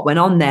find out what went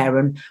on there.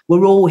 And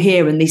we're all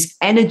here, and this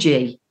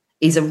energy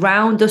is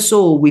around us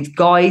all with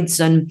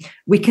guides, and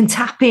we can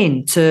tap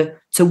into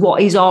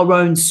what is our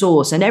own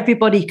source. And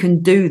everybody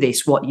can do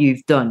this, what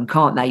you've done,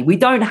 can't they? We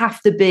don't have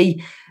to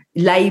be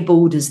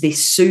labeled as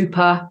this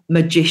super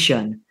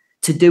magician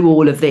to do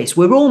all of this.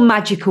 We're all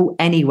magical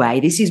anyway.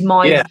 This is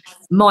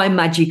my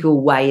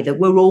magical way, that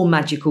we're all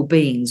magical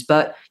beings.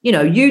 But,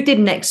 you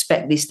didn't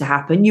expect this to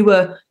happen. You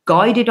were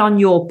guided on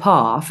your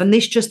path, and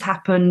this just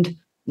happened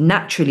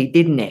naturally,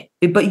 didn't it?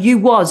 But you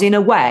was, in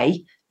a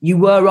way, you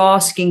were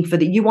asking for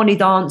you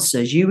wanted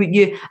answers.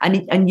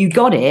 And you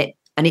got it.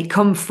 And it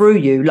come through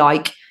you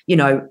like,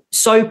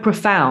 so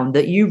profound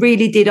that you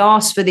really did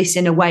ask for this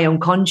in a way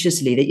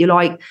unconsciously, that you're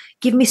like,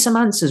 give me some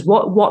answers.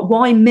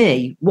 Why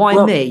me?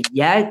 Why me?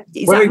 Yeah.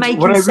 Is that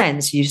making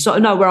sense? You sort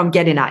of know where I'm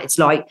getting at. It's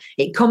like,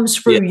 it comes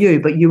through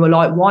you, but you were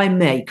like, why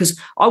me? Because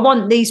I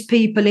want these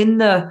people in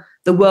the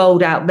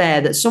world out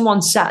there, that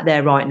someone sat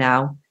there right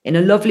now in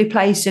a lovely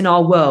place in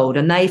our world,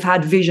 and they've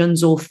had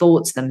visions or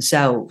thoughts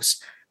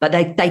themselves, but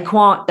they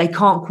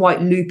can't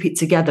quite loop it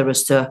together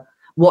as to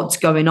what's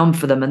going on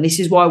for them. And this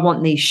is why I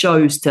want these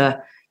shows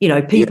to,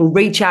 people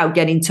reach out,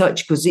 get in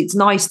touch, because it's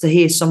nice to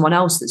hear someone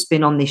else that's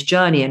been on this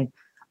journey. And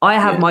I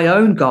have my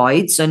own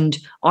guides, and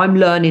I'm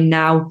learning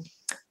now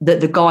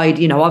that the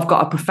guide, I've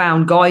got a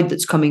profound guide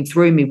that's coming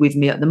through with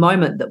me at the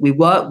moment that we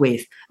work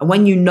with. And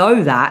when you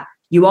know that,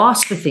 you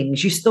ask for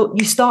things, you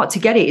start to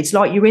get it. It's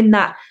like you're in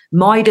that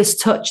Midas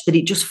touch, that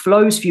it just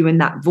flows for you in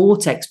that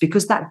vortex,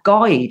 because that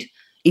guide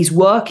is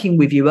working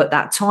with you at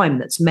that time,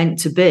 that's meant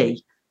to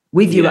be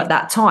with you at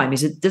that time.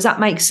 Does that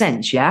make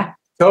sense? Yeah.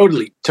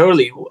 Totally,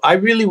 totally. I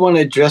really want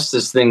to address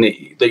this thing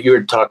that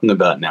you're talking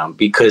about now,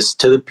 because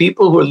to the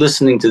people who are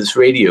listening to this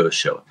radio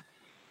show,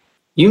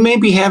 you may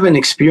be having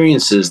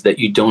experiences that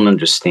you don't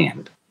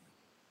understand.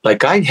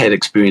 Like I had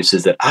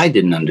experiences that I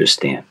didn't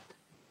understand.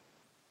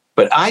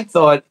 But I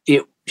thought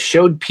it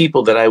showed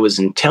people that I was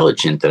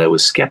intelligent, that I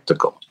was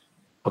skeptical.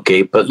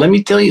 Okay, but let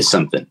me tell you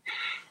something.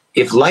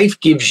 If life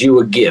gives you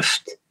a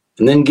gift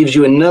and then gives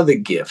you another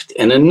gift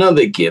and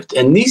another gift,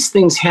 and these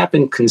things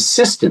happen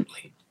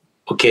consistently,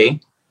 okay,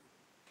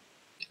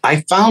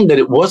 I found that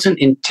it wasn't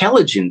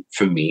intelligent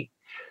for me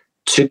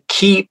to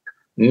keep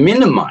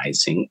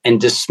minimizing and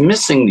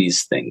dismissing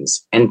these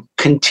things and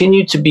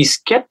continue to be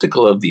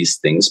skeptical of these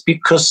things,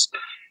 because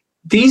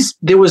it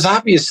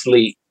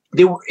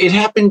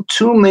happened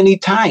too many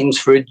times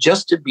for it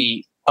just to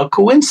be a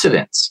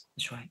coincidence.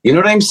 That's right. You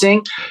know what I'm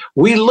saying?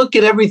 We look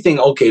at everything.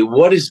 Okay,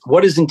 what is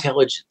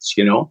intelligence?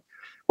 You know,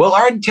 well,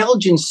 our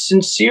intelligence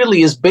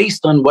sincerely is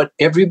based on what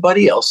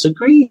everybody else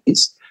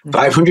agrees.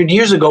 500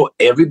 years ago,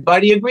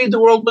 everybody agreed the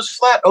world was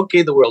flat.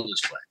 Okay, the world is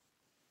flat.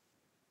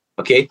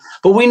 Okay,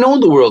 but we know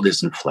the world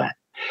isn't flat.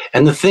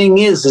 And the thing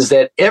is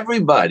that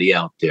everybody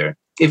out there,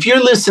 if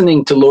you're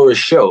listening to Laura's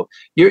show,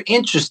 you're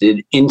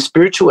interested in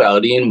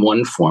spirituality in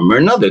one form or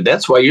another.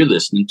 That's why you're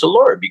listening to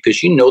Laura,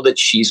 because you know that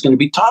she's going to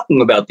be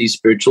talking about these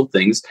spiritual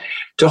things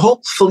to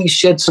hopefully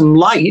shed some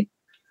light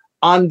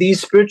on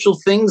these spiritual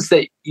things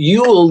that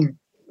you will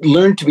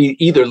learn to be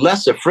either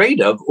less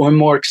afraid of or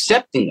more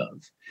accepting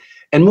of,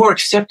 and more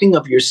accepting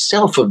of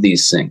yourself of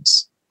these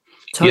things.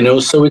 Totally. You know,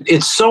 so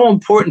it's so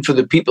important for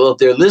the people out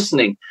there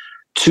listening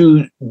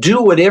to do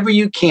whatever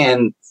you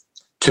can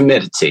to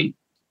meditate,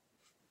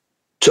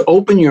 to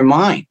open your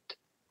mind,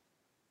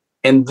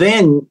 and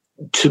then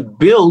to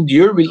build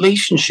your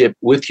relationship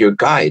with your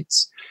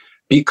guides.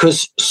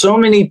 Because so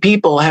many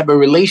people have a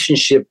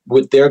relationship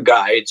with their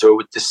guides or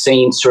with the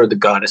saints or the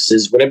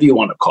goddesses, whatever you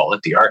want to call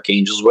it, the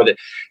archangels,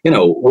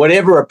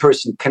 whatever a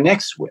person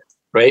connects with,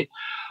 right?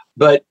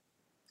 But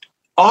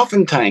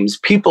oftentimes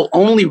people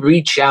only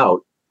reach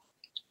out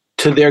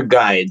to their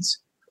guides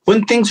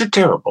when things are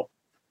terrible,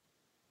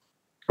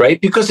 right?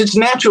 Because it's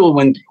natural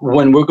when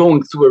we're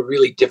going through a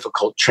really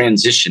difficult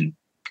transition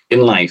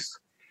in life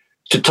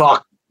to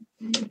talk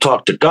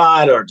to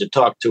God or to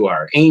talk to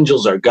our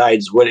angels, our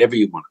guides, whatever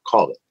you want to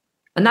call it.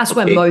 And that's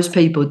when most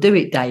people do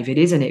it, David,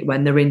 isn't it?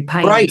 When they're in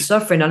pain and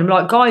suffering. And I'm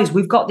like, guys,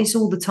 we've got this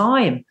all the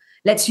time.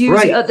 Let's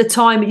use it at the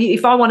time.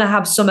 If I want to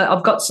have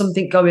I've got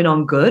something going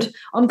on good,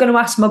 I'm going to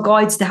ask my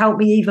guides to help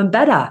me even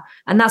better.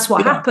 And that's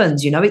what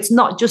happens. You know, it's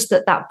not just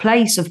at that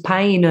place of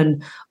pain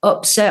and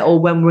upset or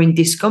when we're in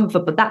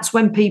discomfort, but that's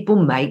when people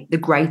make the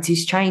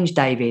greatest change,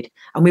 David.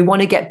 And we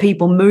want to get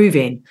people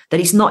moving, that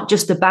it's not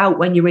just about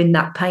when you're in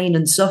that pain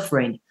and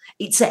suffering.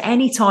 It's at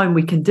any time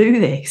we can do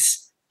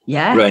this.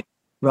 Yeah.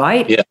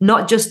 Right. Yeah.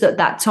 Not just at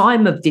that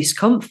time of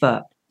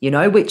discomfort. You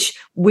know, which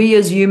we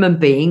as human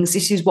beings,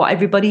 this is what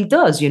everybody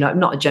does, you know,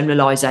 not a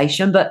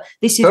generalization, but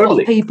this is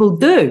what people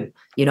do,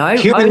 you know,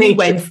 human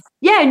nature.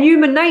 And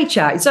human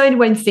nature. It's only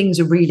when things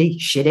are really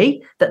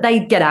shitty that they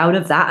get out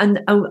of that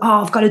and,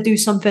 I've got to do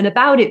something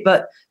about it.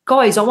 But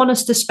guys, I want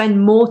us to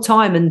spend more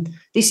time. And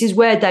this is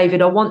where,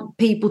 David, I want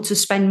people to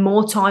spend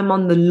more time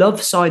on the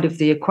love side of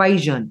the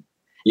equation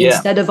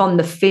instead of on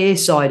the fear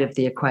side of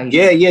the equation.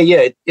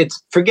 Yeah.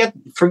 It's forget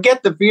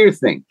the fear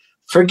thing.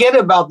 Forget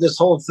about this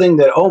whole thing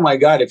that, oh my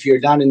God, if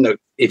you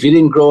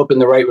didn't grow up in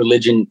the right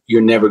religion, you're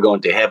never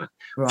going to heaven.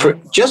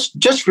 Right.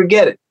 Just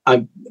forget it.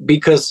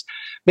 Because,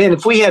 man,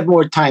 if we had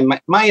more time,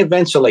 my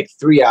events are like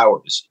 3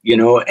 hours, you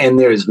know, and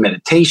there's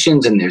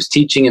meditations and there's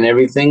teaching and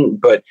everything.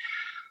 But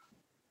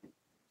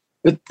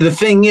the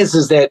thing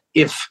is that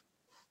if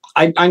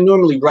I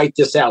normally write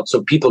this out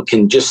so people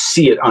can just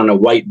see it on a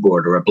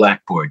whiteboard or a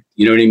blackboard,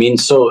 you know what I mean?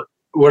 So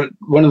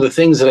one of the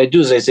things that I do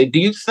is I say, do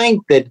you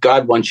think that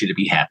God wants you to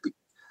be happy?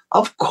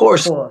 Of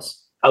course,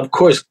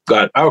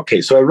 God.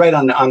 Okay, so I write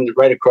on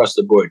right across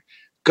the board,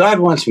 God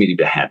wants me to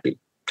be happy.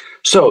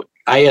 So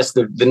I ask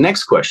the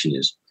next question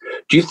is,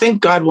 do you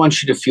think God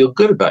wants you to feel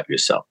good about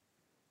yourself?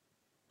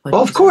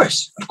 Well, of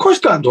course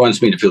God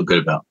wants me to feel good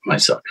about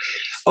myself.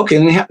 Okay,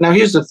 now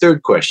here's the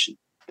third question.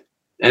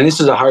 And this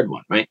is a hard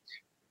one, right?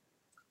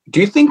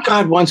 Do you think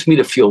God wants me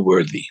to feel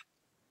worthy?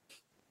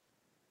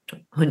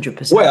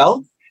 100%.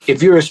 Well,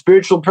 if you're a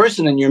spiritual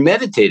person and you're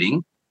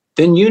meditating,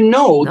 then you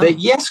know that,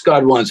 yes,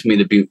 God wants me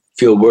to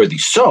feel worthy.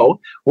 So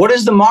what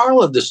is the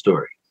moral of the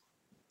story?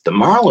 The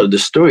moral of the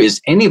story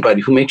is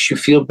anybody who makes you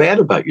feel bad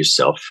about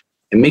yourself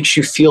and makes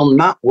you feel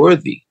not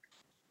worthy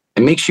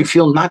and makes you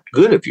feel not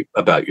good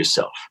about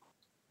yourself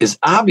is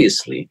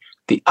obviously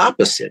the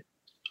opposite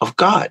of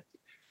God.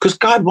 Because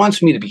God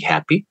wants me to be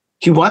happy.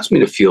 He wants me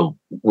to feel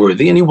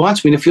worthy, and he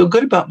wants me to feel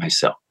good about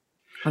myself.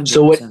 100%.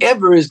 So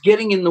whatever is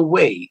getting in the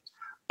way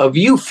of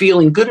you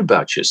feeling good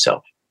about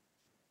yourself,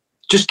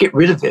 just get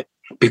rid of it,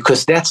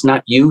 because that's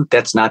not you.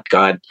 That's not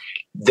God.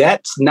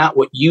 That's not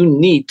what you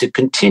need to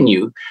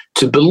continue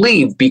to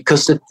believe.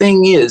 Because the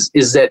thing is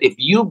that if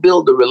you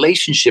build a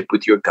relationship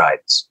with your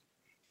guides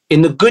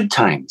in the good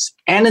times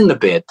and in the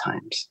bad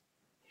times,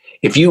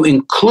 if you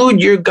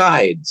include your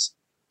guides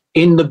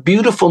in the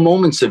beautiful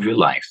moments of your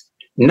life,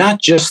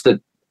 not just the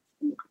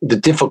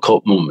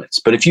difficult moments,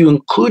 but if you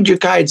include your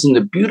guides in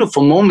the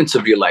beautiful moments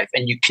of your life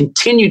and you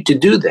continue to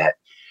do that,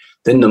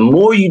 then the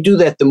more you do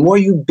that, the more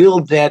you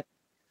build that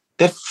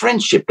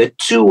friendship, that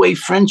two-way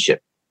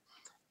friendship.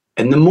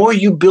 And the more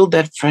you build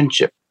that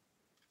friendship,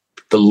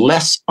 the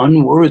less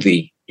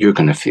unworthy you're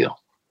going to feel.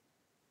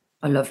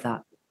 I love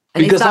that.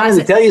 And because I'm going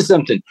to tell you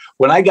something.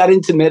 When I got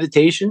into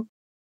meditation,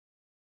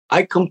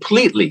 I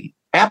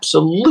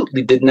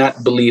absolutely did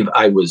not believe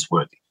I was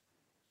worthy.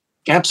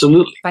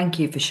 Absolutely. Thank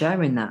you for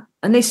sharing that.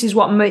 And this is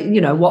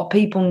what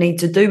people need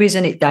to do,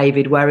 isn't it,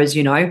 David? Whereas,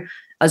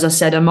 as I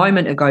said a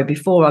moment ago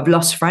before, I've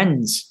lost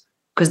friends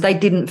because they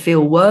didn't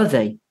feel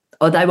worthy,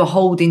 or they were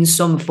holding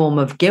some form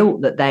of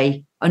guilt that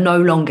they are no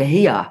longer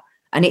here.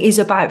 And it is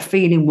about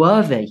feeling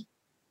worthy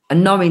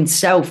and knowing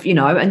self,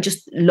 and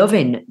just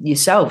loving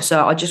yourself.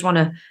 So I just want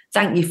to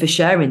thank you for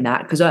sharing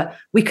that, because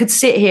we could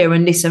sit here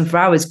and listen for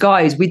hours.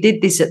 Guys, we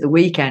did this at the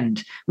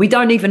weekend. We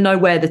don't even know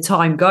where the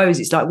time goes.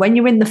 It's like when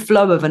you're in the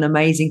flow of an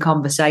amazing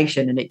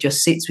conversation and it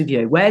just sits with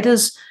you, where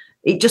does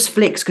it just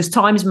flicks? Because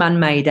time's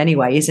man-made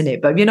anyway, isn't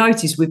it? But have you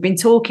noticed we've been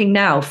talking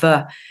now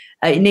for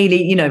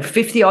nearly,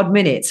 50 odd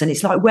minutes, and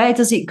it's like, where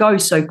does it go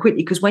so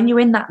quickly? Because when you're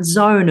in that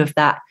zone of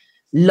that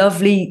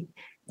lovely,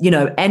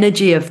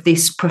 energy of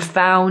this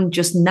profound,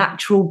 just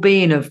natural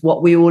being of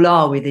what we all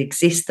are with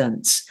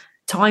existence,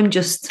 time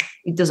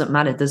it doesn't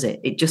matter, does it?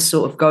 It just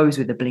sort of goes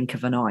with the blink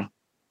of an eye.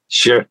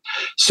 Sure.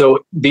 So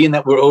being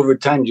that we're over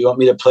time, do you want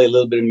me to play a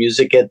little bit of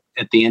music at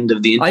the end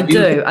of the interview?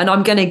 I do. And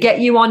I'm going to get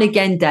you on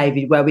again,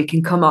 David, where we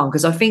can come on,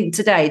 because I think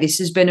today this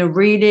has been a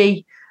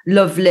really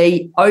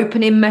lovely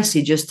opening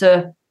message as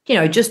to,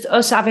 just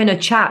us having a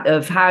chat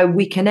of how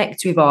we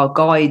connect with our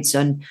guides.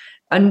 And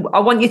I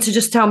want you to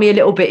just tell me a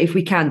little bit, if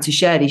we can, to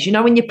share this.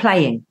 When you're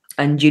playing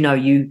and,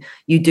 you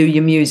do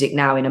your music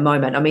now in a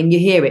moment, I mean, you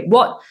hear it.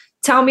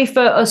 Tell me,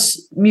 for us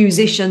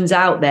musicians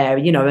out there,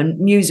 and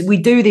music, we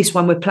do this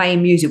when we're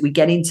playing music, we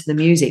get into the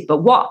music,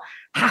 but what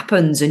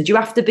happens? And do you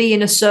have to be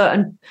in a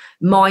certain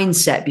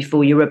mindset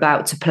before you're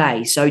about to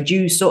play? So do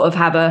you sort of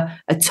have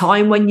a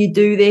time when you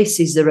do this?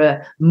 Is there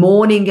a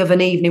morning of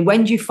an evening?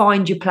 When do you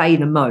find you play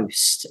the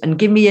most? And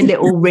give me a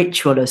little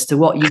ritual as to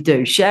what you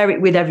do. Share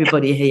it with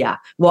everybody here.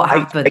 What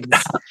happens?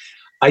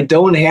 I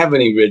don't have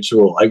any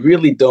ritual. I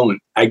really don't.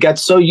 I got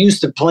so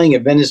used to playing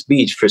at Venice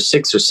Beach for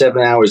 6 or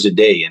 7 hours a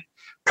day and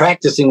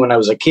practicing when I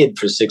was a kid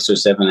for 6 or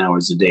 7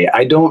 hours a day.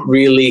 I don't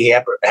really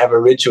have a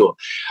ritual.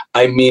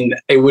 I mean,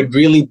 it would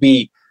really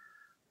be,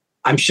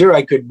 I'm sure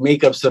I could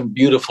make up some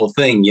beautiful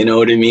thing, you know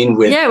what I mean?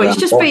 It's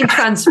just being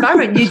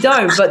transparent. You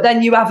don't, but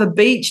then you have a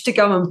beach to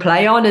go and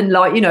play on, and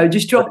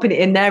just dropping it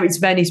in there. It's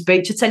Venice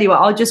Beach. I tell you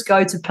what, I'll just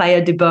go to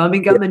Playa de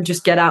Birmingham and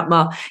just get out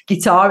my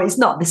guitar. It's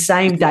not the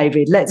same,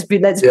 David. Let's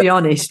be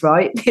honest,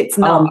 right? It's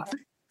not.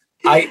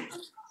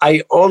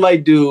 All I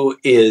do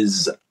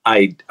is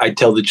I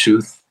tell the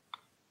truth.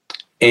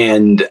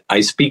 And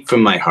I speak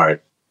from my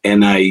heart,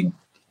 and I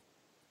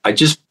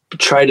just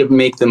try to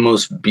make the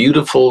most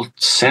beautiful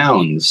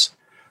sounds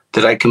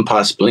that I can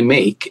possibly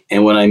make.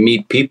 And when I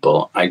meet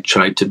people, I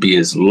try to be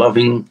as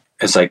loving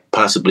as I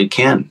possibly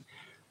can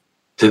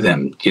to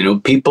them.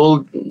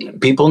 People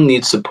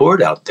need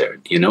support out there,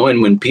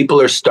 and when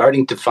people are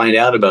starting to find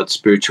out about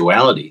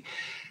spirituality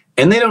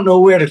and they don't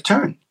know where to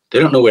turn, they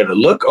don't know where to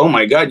look. Oh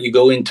my God, you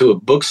go into a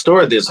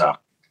bookstore, there's a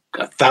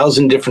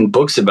 1,000 different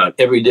books about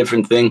every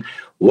different thing.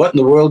 What in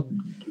the world?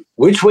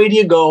 Which way do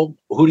you go?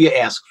 Who do you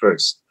ask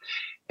first?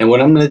 And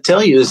what I'm going to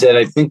tell you is that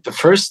I think the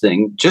first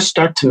thing, just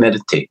start to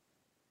meditate.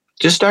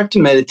 Just start to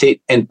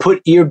meditate and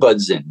put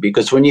earbuds in,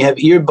 because when you have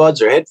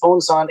earbuds or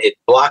headphones on, it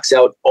blocks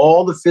out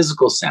all the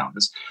physical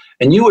sounds.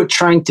 And you are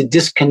trying to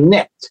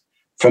disconnect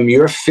from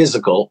your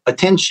physical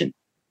attention,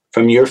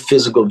 from your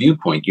physical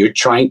viewpoint. You're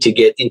trying to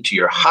get into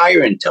your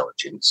higher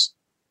intelligence,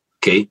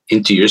 okay,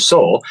 into your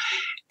soul.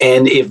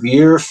 And if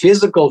your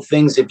physical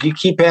things, if you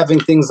keep having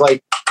things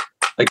like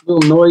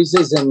little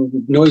noises and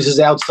noises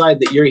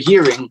outside that you're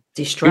hearing,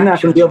 you're not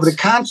going to be able to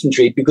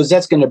concentrate, because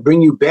that's going to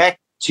bring you back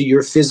to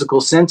your physical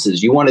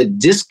senses. You want to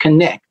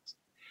disconnect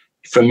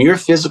from your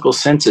physical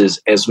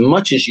senses as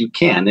much as you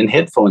can, and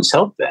headphones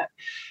help that.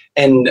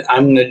 And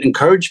I'm going to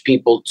encourage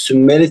people to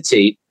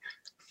meditate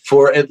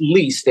for at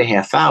least a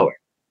half hour.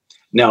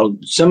 Now,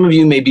 some of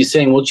you may be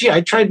saying, well, gee, I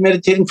tried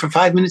meditating for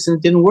 5 minutes and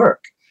it didn't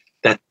work.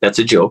 That's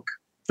a joke.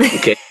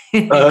 Okay.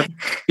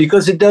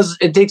 Because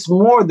it takes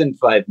more than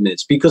 5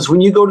 minutes, because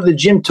when you go to the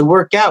gym to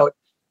work out,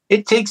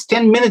 it takes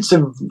 10 minutes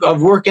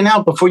of working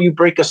out before you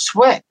break a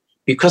sweat,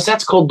 because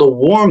that's called the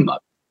warm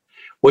up.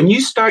 When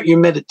you start your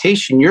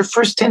meditation, your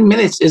first 10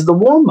 minutes is the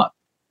warm up.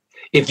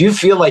 If you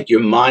feel like your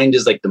mind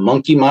is like the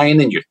monkey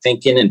mind and you're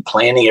thinking and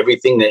planning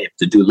everything that you have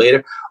to do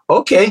later,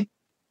 okay.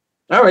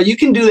 All right, you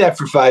can do that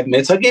for 5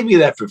 minutes. I'll give you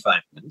that for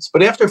 5 minutes.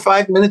 But after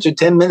 5 minutes or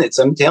 10 minutes,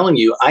 I'm telling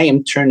you, I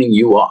am turning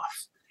you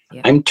off.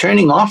 Yeah. I'm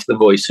turning off the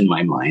voice in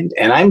my mind,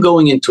 and I'm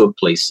going into a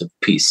place of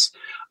peace,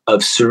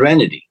 of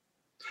serenity,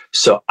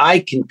 so I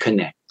can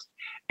connect.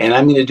 And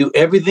I'm going to do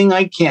everything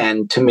I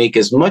can to make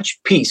as much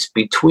peace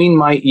between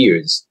my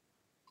ears,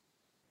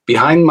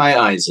 behind my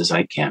eyes as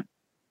I can.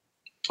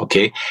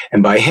 Okay.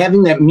 And by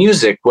having that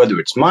music, whether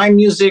it's my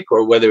music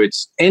or whether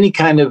it's any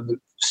kind of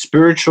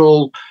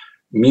spiritual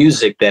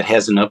music that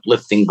has an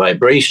uplifting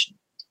vibration,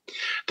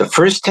 the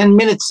first 10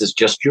 minutes is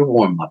just your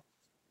warm up.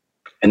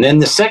 And then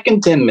the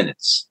second 10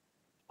 minutes,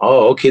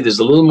 oh, okay, there's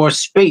a little more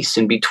space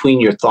in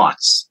between your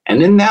thoughts.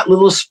 And in that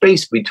little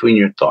space between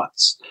your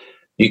thoughts,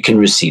 you can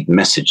receive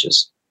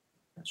messages.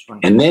 That's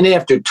right. And then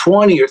after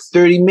 20 or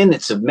 30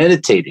 minutes of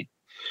meditating,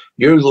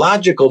 your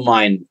logical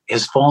mind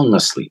has fallen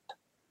asleep.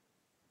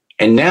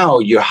 And now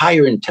your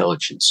higher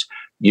intelligence,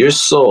 your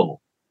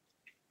soul,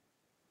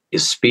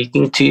 is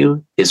speaking to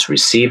you, is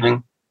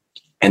receiving,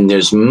 and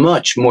there's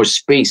much more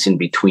space in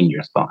between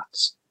your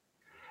thoughts.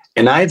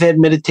 And I've had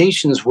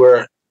meditations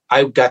where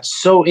I got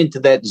so into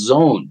that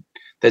zone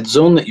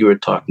that you were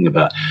talking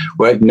about,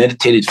 where I've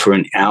meditated for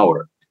an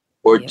hour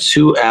or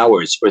 2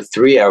 hours or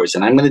 3 hours.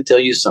 And I'm going to tell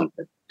you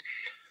something.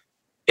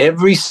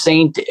 Every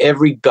saint,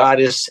 every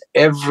goddess,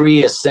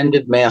 every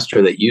ascended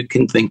master that you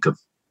can think of,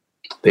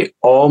 they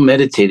all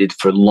meditated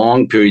for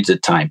long periods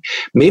of time.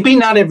 Maybe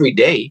not every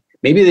day.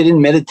 Maybe they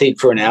didn't meditate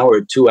for an hour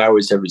or 2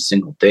 hours every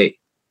single day.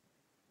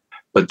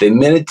 But they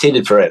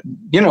meditated for, at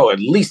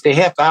least a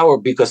half hour,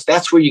 because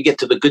that's where you get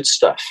to the good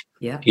stuff.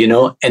 Yeah.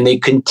 And they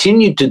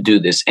continue to do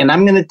this. And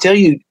I'm going to tell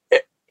you,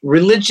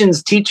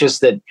 religions teach us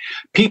that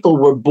people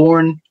were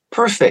born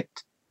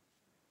perfect.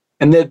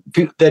 And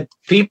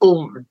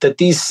that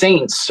these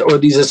saints or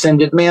these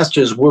ascended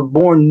masters were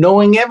born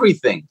knowing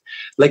everything,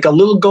 like a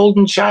little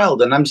golden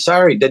child. And I'm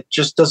sorry, that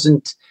just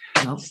doesn't,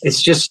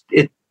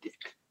 it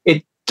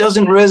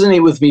doesn't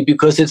resonate with me,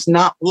 because it's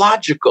not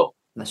logical.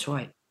 That's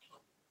right.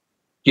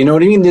 You know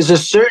what I mean? There's a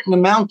certain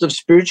amount of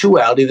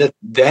spirituality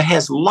that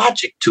has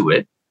logic to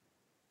it.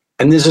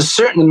 And there's a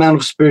certain amount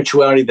of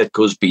spirituality that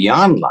goes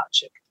beyond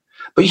logic.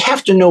 But you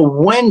have to know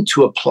when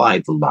to apply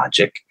the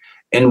logic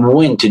and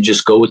when to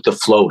just go with the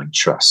flow and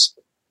trust.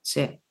 That's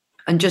it.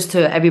 And just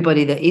to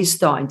everybody that is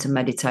starting to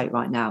meditate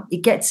right now,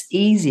 it gets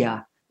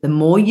easier. The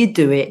more you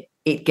do it,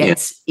 it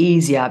gets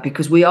easier,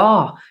 because we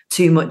are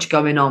too much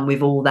going on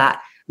with all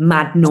that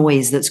mad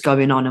noise that's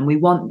going on. And we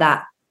want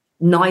that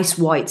nice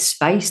white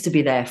space to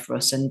be there for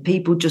us. And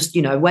people just,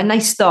 when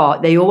they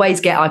start, they always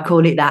get, I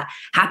call it that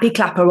happy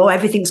clapper, or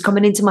everything's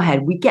coming into my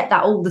head. We get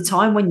that all the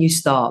time when you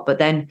start. But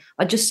then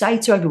I just say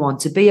to everyone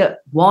to be at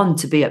one,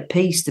 to be at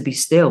peace, to be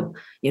still.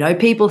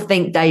 People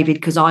think, David,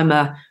 because I'm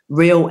a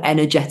real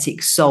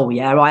energetic soul,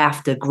 I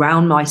have to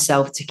ground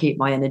myself to keep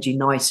my energy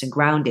nice and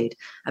grounded.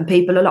 And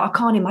people are like, I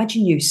can't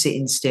imagine you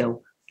sitting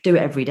still. Do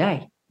it every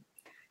day.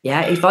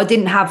 Yeah. If I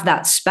didn't have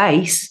that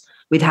space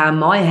with how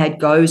my head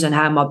goes and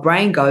how my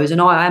brain goes.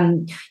 And I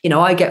am,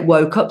 I get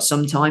woke up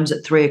sometimes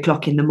at 3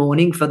 o'clock in the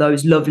morning for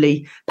those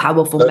lovely,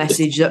 powerful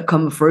messages that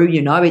come through.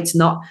 It's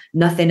not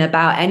nothing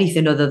about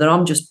anything other than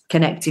I'm just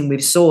connecting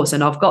with source.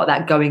 And I've got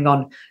that going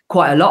on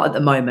quite a lot at the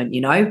moment,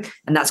 and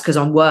that's because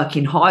I'm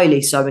working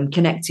highly so and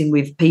connecting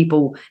with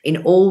people in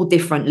all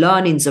different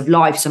learnings of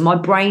life. So my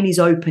brain is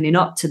opening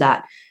up to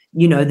that,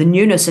 the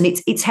newness, and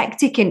it's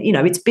hectic and,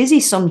 it's busy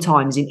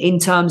sometimes in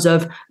terms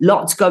of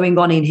lots going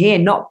on in here,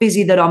 not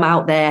busy that I'm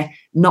out there,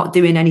 not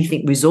doing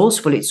anything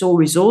resourceful. It's all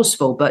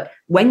resourceful. But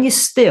when you're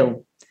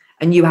still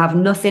and you have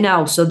nothing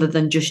else other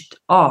than just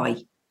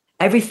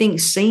everything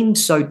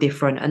seems so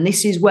different. And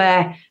this is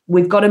where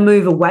we've got to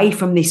move away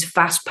from this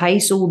fast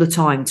pace all the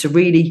time to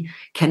really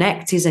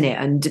connect, isn't it?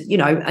 And,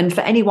 and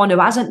for anyone who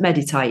hasn't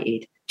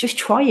meditated, just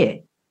try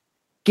it.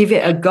 Give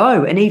it a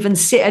go, and even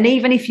sit. And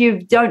even if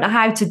you don't know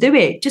how to do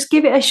it, just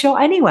give it a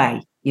shot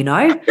anyway,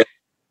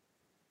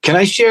 Can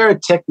I share a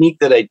technique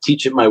that I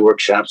teach at my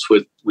workshops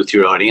with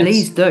your audience?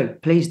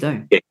 Please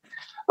do.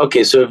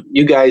 Okay. So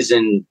you guys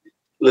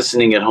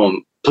listening at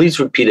home, please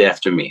repeat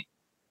after me.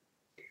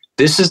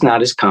 This is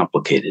not as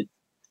complicated.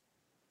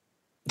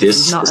 This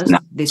is not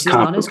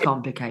as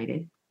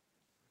complicated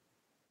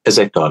as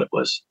I thought it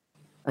was.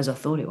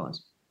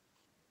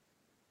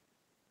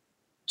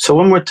 So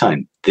one more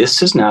time.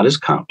 This is not as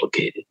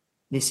complicated.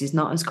 This is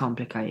not as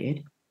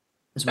complicated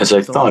as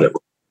I thought it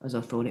was. As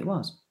I thought it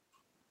was.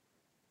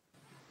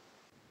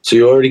 So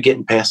you're already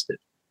getting past it.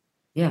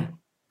 Yeah.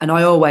 And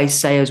I always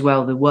say as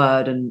well the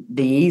word and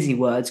the easy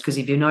words, because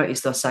if you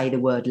noticed, I say the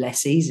word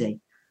less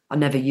easy. I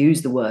never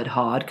use the word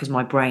hard because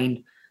my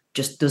brain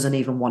just doesn't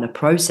even want to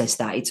process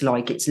that. It's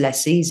like it's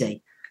less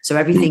easy. So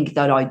everything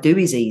that I do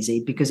is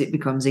easy because it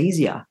becomes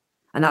easier.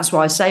 And that's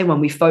why I say when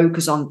we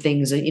focus on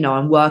things,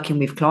 I'm working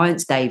with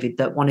clients, David,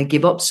 that want to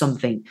give up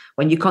something.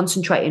 When you're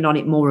concentrating on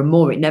it more and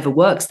more, it never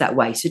works that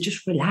way. So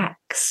just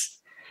relax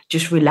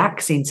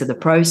into the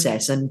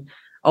process. And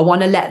I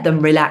want to let them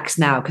relax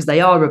now because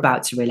they are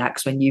about to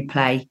relax when you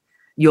play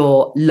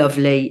your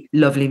lovely,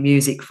 lovely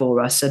music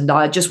for us. And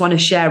I just want to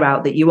share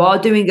out that you are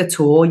doing a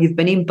tour. You've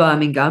been in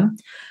Birmingham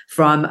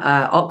from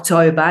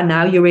October.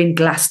 Now you're in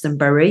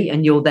Glastonbury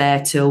and you're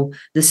there till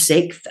the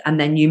 6th. And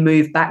then you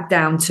move back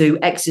down to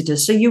Exeter.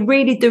 So you're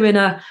really doing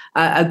a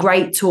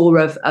great tour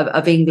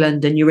of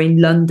England, and you're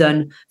in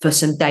London for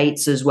some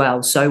dates as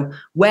well. So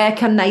where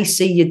can they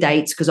see your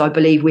dates? Because I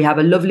believe we have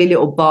a lovely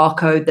little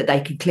barcode that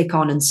they can click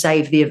on and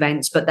save the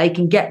events, but they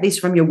can get this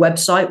from your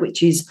website,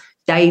 which is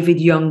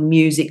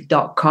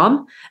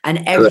davidyoungmusic.com,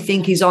 and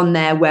everything is on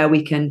there where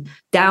we can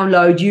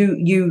download.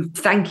 You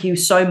thank you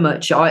so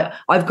much.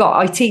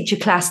 I teach a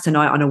class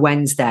tonight on a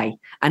Wednesday,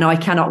 and I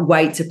cannot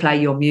wait to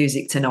play your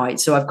music tonight.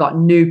 So I've got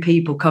new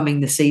people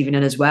coming this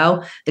evening as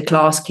well. The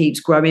class keeps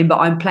growing, but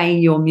I'm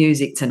playing your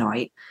music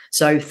tonight.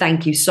 So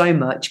thank you so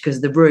much,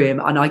 because the room,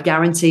 and I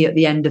guarantee at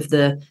the end of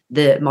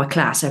my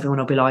class, everyone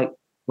will be like,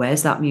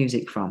 where's that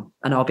music from?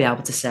 And I'll be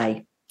able to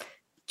say,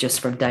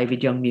 just from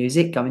David Young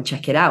Music, go and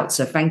check it out.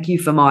 So thank you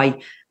for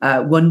my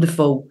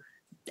wonderful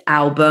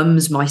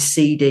albums, my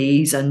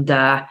CDs. And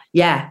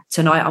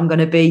tonight you're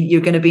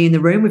going to be in the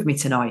room with me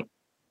tonight.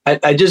 I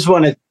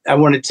want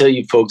to tell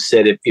you folks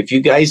that if you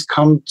guys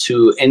come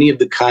to any of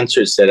the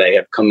concerts that I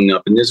have coming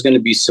up, and there's going to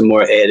be some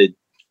more added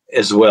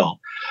as well.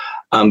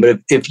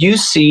 But if you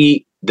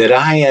see that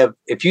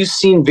if you've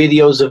seen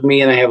videos of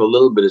me and I have a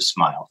little bit of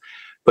smile,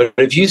 but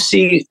if you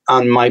see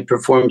on my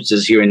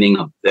performances here in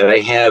England that I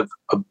have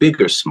a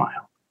bigger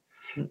smile,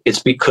 it's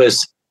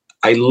because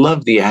I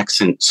love the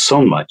accent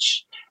so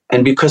much,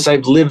 and because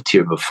I've lived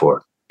here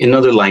before in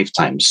other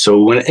lifetimes.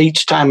 So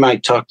each time I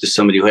talk to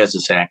somebody who has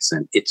this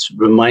accent, it's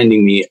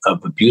reminding me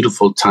of a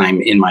beautiful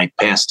time in my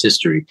past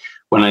history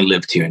when I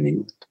lived here in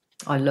England.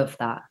 I love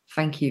that.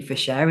 Thank you for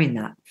sharing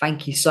that.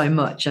 Thank you so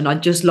much. And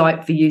I'd just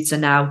like for you to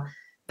now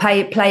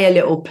play a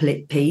little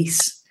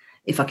piece,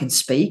 if I can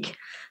speak.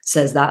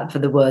 Says that for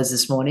the words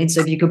this morning. So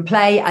if you could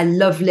play a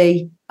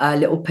lovely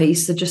little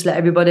piece to just let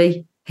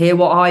everybody hear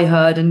what I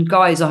heard. And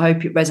guys, I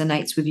hope it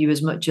resonates with you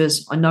as much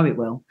as I know it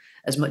will,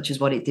 as much as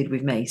what it did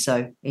with me.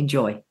 So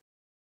enjoy.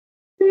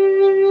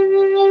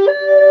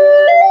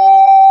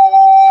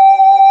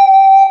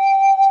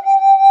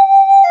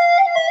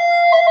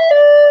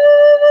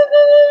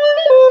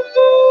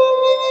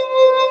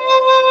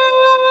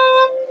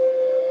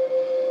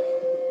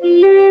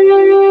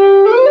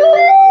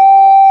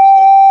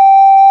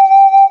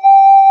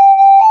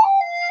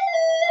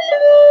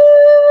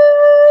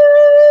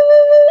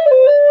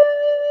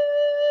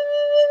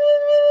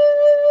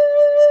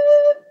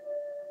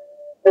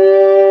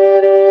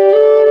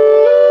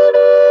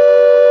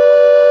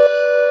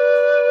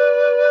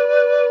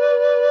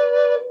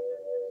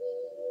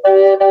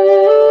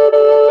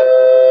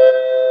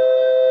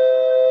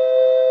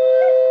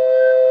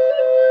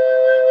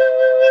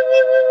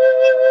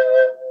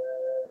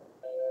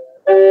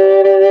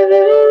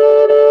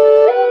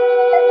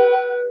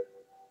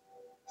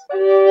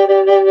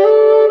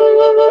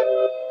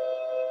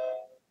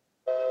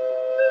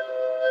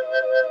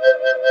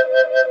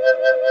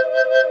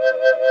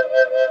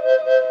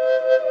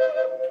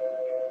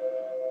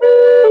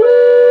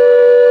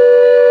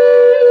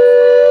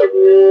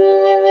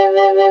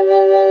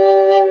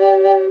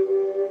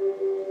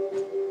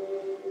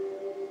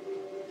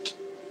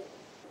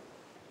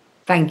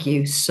 Thank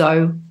you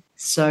so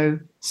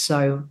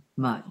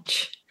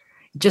much.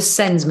 It just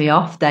sends me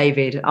off,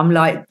 David. I'm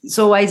like, it's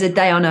always a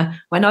day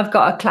when I've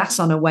got a class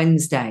on a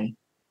Wednesday,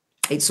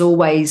 it's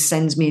always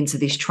sends me into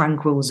this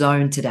tranquil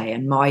zone today.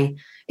 And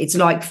it's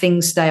like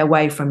things stay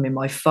away from me.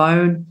 My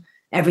phone,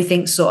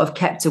 everything's sort of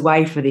kept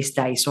away for this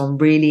day. So I'm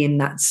really in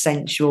that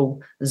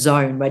sensual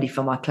zone, ready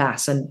for my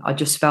class. And I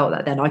just felt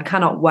that then. I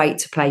cannot wait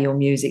to play your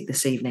music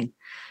this evening.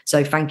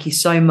 So thank you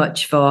so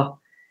much for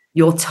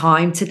your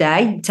time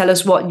today. Tell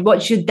us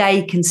what's your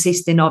day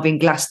consisting of in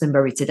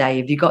Glastonbury today?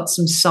 Have you got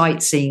some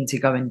sightseeing to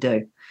go and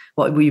do?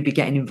 What will you be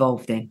getting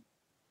involved in?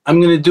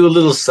 I'm going to do a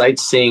little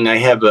sightseeing. I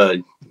have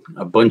a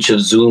bunch of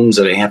Zooms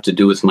that I have to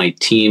do with my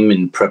team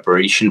in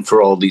preparation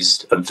for all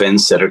these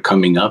events that are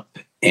coming up.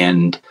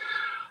 And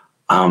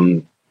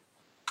I'm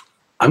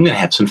going to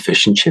have some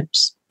fish and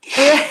chips.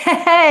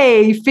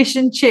 Hey, fish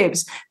and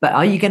chips. But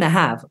are you going to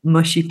have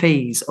mushy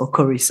peas or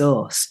curry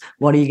sauce?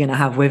 What are you going to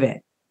have with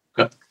it?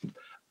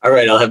 All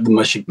right, I'll have the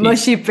mushy peas.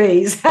 Mushy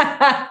peas.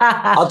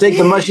 I'll take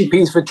the mushy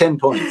peas for 10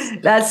 points.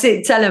 That's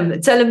it. Tell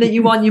them that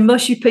you want your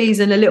mushy peas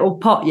in a little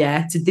pot,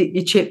 to dip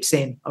your chips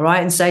in, all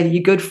right? And say that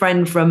your good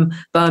friend from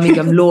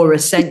Birmingham, Laura,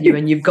 sent you,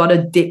 and you've got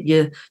to dip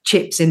your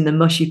chips in the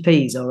mushy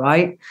peas, all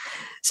right?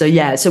 So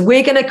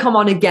we're going to come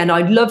on again.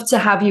 I'd love to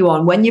have you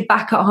on when you're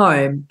back at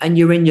home and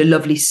you're in your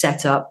lovely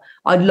setup.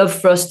 I'd love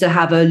for us to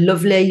have a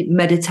lovely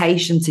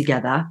meditation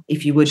together,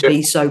 if you would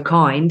be so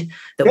kind,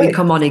 that we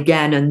come on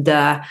again.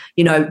 And,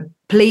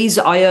 please,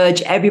 I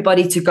urge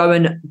everybody to go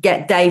and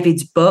get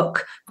David's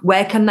book.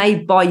 Where can they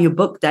buy your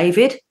book,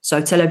 David?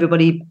 So tell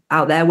everybody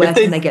out there, where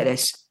can they get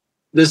this?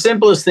 The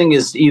simplest thing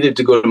is either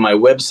to go to my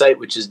website,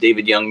 which is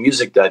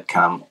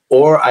davidyoungmusic.com,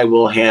 or I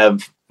will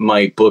have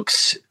my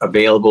books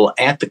available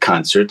at the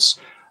concerts.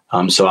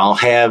 So I'll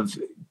have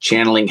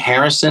Channeling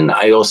Harrison.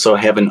 I also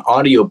have an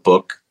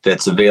audiobook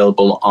that's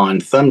available on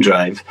Thumb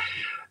Drive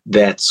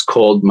that's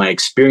called My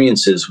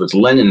Experiences with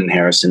Lennon and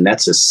Harrison.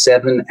 That's a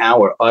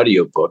 7-hour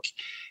audiobook.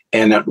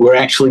 And we're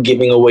actually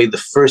giving away the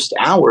first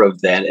hour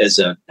of that as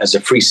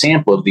a free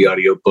sample of the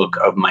audiobook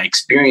of My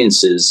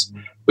Experiences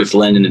with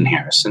Lennon and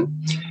Harrison.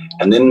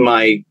 And then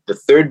the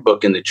third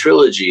book in the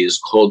trilogy is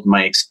called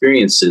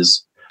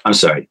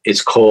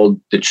it's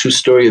called The True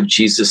Story of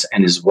Jesus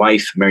and His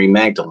Wife, Mary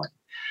Magdalene.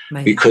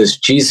 Amazing. Because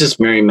Jesus,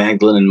 Mary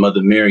Magdalene, and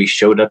Mother Mary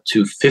showed up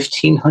to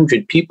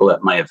 1,500 people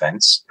at my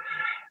events,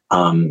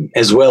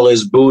 as well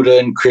as Buddha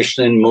and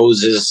Krishna and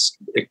Moses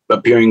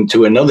appearing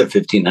to another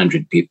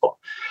 1,500 people.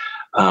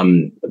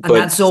 And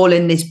that's all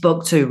in this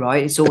book too,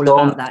 right? It's all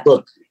about that.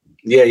 Book.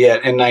 Yeah.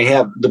 And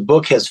the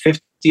book has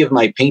 50 of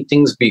my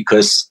paintings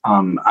because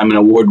I'm an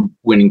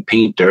award-winning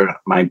painter.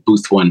 My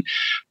booth won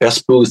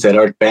Best Booth at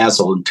Art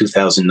Basel in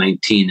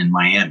 2019 in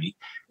Miami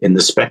in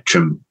the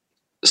Spectrum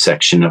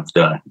section of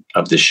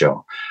the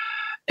show.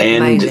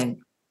 And amazing.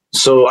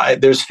 So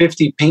there's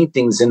 50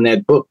 paintings in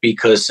that book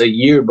because a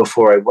year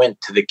before I went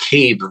to the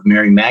cave of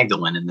Mary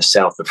Magdalene in the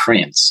south of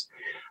France,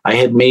 I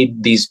had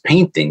made these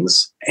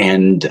paintings,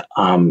 and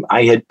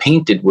I had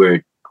painted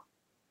where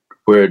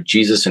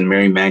Jesus and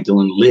Mary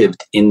Magdalene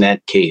lived in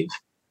that cave.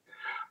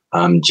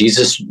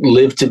 Jesus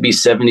lived to be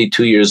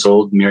 72 years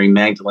old. Mary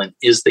Magdalene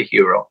is the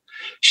hero.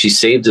 She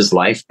saved his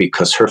life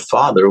because her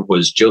father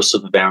was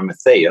Joseph of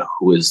Arimathea,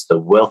 who is the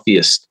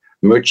wealthiest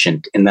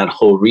merchant in that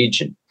whole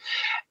region.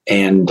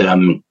 And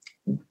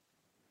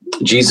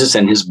Jesus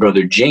and his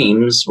brother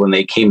James, when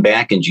they came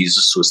back and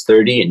Jesus was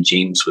 30 and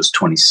James was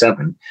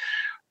 27,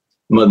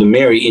 Mother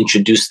Mary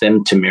introduced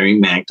them to Mary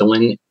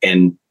Magdalene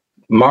and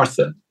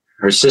Martha,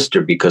 her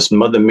sister, because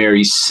Mother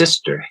Mary's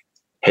sister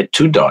had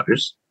 2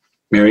 daughters,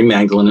 Mary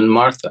Magdalene and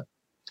Martha.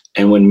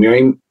 And when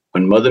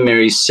Mother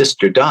Mary's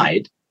sister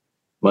died,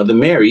 Mother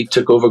Mary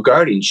took over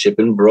guardianship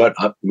and brought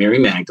up Mary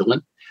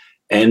Magdalene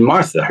and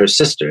Martha, her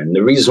sister. And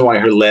the reason why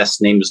her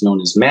last name is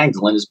known as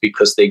Magdalene is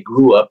because they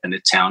grew up in a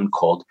town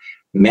called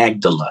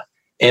Magdala,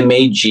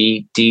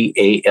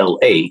 Magdala,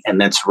 and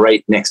that's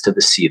right next to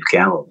the Sea of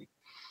Galilee.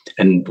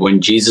 And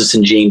when Jesus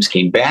and James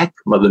came back,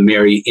 Mother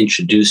Mary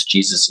introduced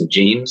Jesus and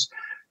James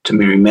to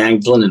Mary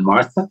Magdalene and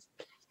Martha,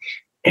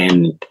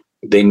 and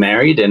they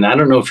married. And I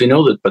don't know if you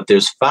know that, but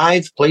there's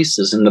 5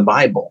 places in the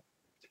Bible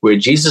where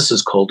Jesus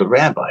is called a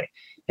rabbi.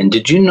 And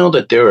did you know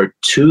that there are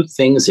 2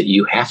 things that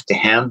you have to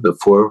have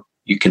before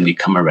you can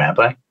become a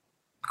rabbi?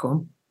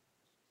 Cool.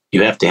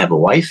 You have to have a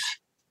wife.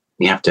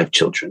 You have to have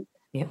children.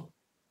 Yeah.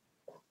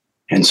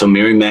 And so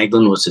Mary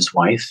Magdalene was his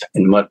wife,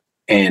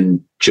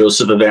 and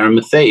Joseph of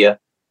Arimathea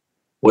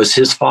was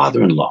his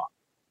father-in-law.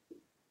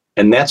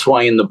 And that's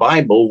why in the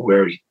Bible,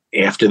 where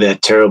after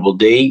that terrible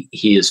day,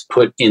 he is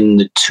put in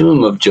the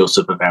tomb of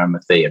Joseph of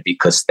Arimathea,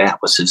 because that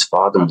was his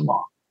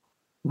father-in-law.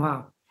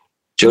 Wow.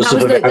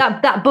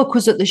 That book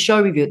was at the show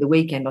review at the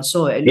weekend. I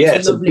saw it.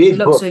 It's a big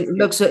book.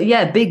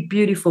 Big,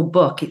 beautiful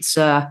book. It's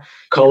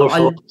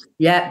colorful.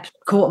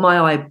 Caught my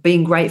eye.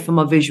 Being great for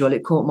my visual,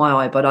 it caught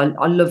my eye. But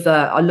I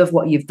love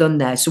what you've done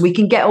there. So we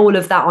can get all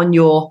of that on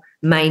your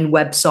main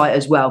website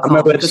as well,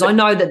 because I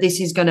know that this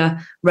is going to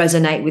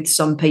resonate with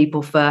some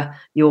people for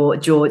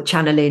your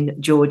channeling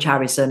George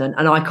Harrison,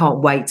 and I can't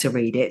wait to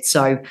read it.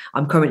 So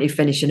I'm currently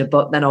finishing a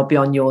book, then I'll be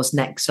on yours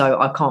next, so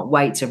I can't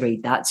wait to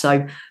read that.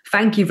 So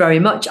thank you very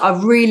much.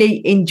 I've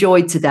really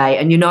enjoyed today,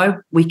 and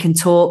we can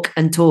talk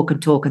and talk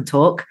and talk and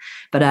talk,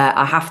 but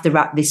I have to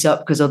wrap this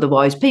up, because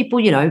otherwise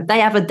people, they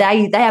have a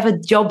day, they have a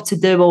job to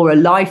do or a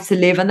life to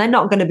live, and they're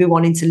not going to be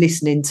wanting to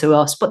listen to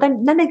us. But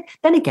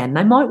then again,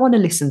 they might want to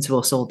listen to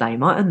us all day,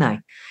 mightn't they?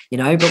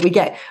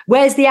 But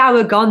where's the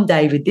hour gone,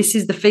 David? This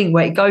is the thing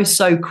where it goes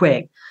so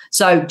quick.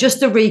 So just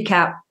to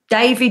recap,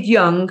 David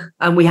Young,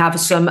 and we have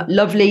some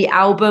lovely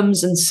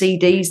albums and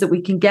CDs that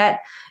we can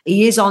get.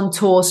 He is on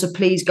tour, so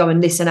please go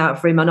and listen out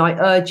for him. And I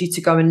urge you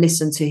to go and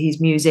listen to his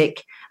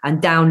music and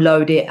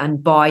download it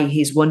and buy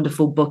his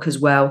wonderful book as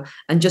well.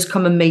 And just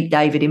come and meet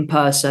David in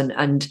person.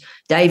 And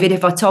David,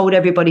 if I told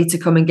everybody to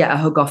come and get a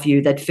hug off you,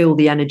 they'd feel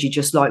the energy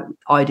just like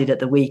I did at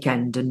the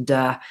weekend. And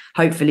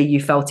hopefully you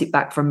felt it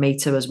back from me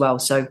too as well.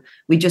 So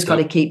we just got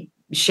to keep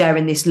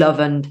sharing this love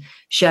and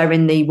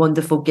sharing the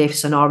wonderful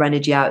gifts and our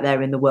energy out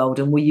there in the world.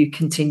 And will you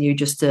continue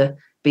just to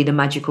be the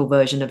magical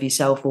version of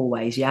yourself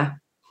always? Yeah.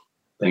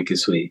 Thank you,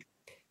 sweet.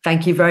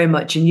 Thank you very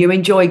much. And you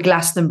enjoy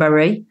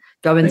Glastonbury.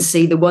 Go and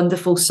see the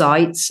wonderful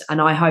sights.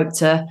 And I hope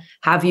to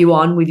have you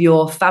on with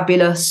your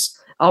fabulous,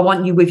 I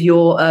want you with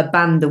your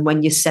band, and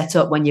when you're set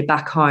up, when you're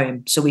back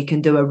home, so we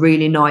can do a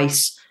really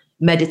nice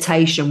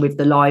meditation with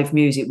the live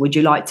music. Would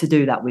you like to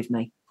do that with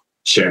me?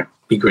 Sure.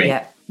 Be great.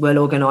 Yeah, we'll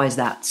organise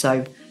that.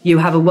 So you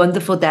have a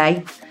wonderful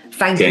day.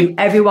 Thank you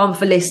everyone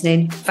for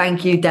listening.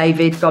 Thank you,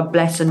 David. God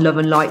bless and love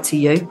and light to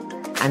you.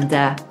 And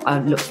I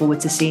look forward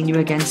to seeing you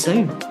again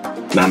soon.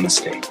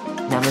 Namaste.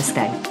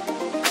 Namaste.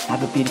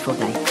 Have a beautiful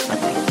day.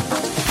 Bye-bye.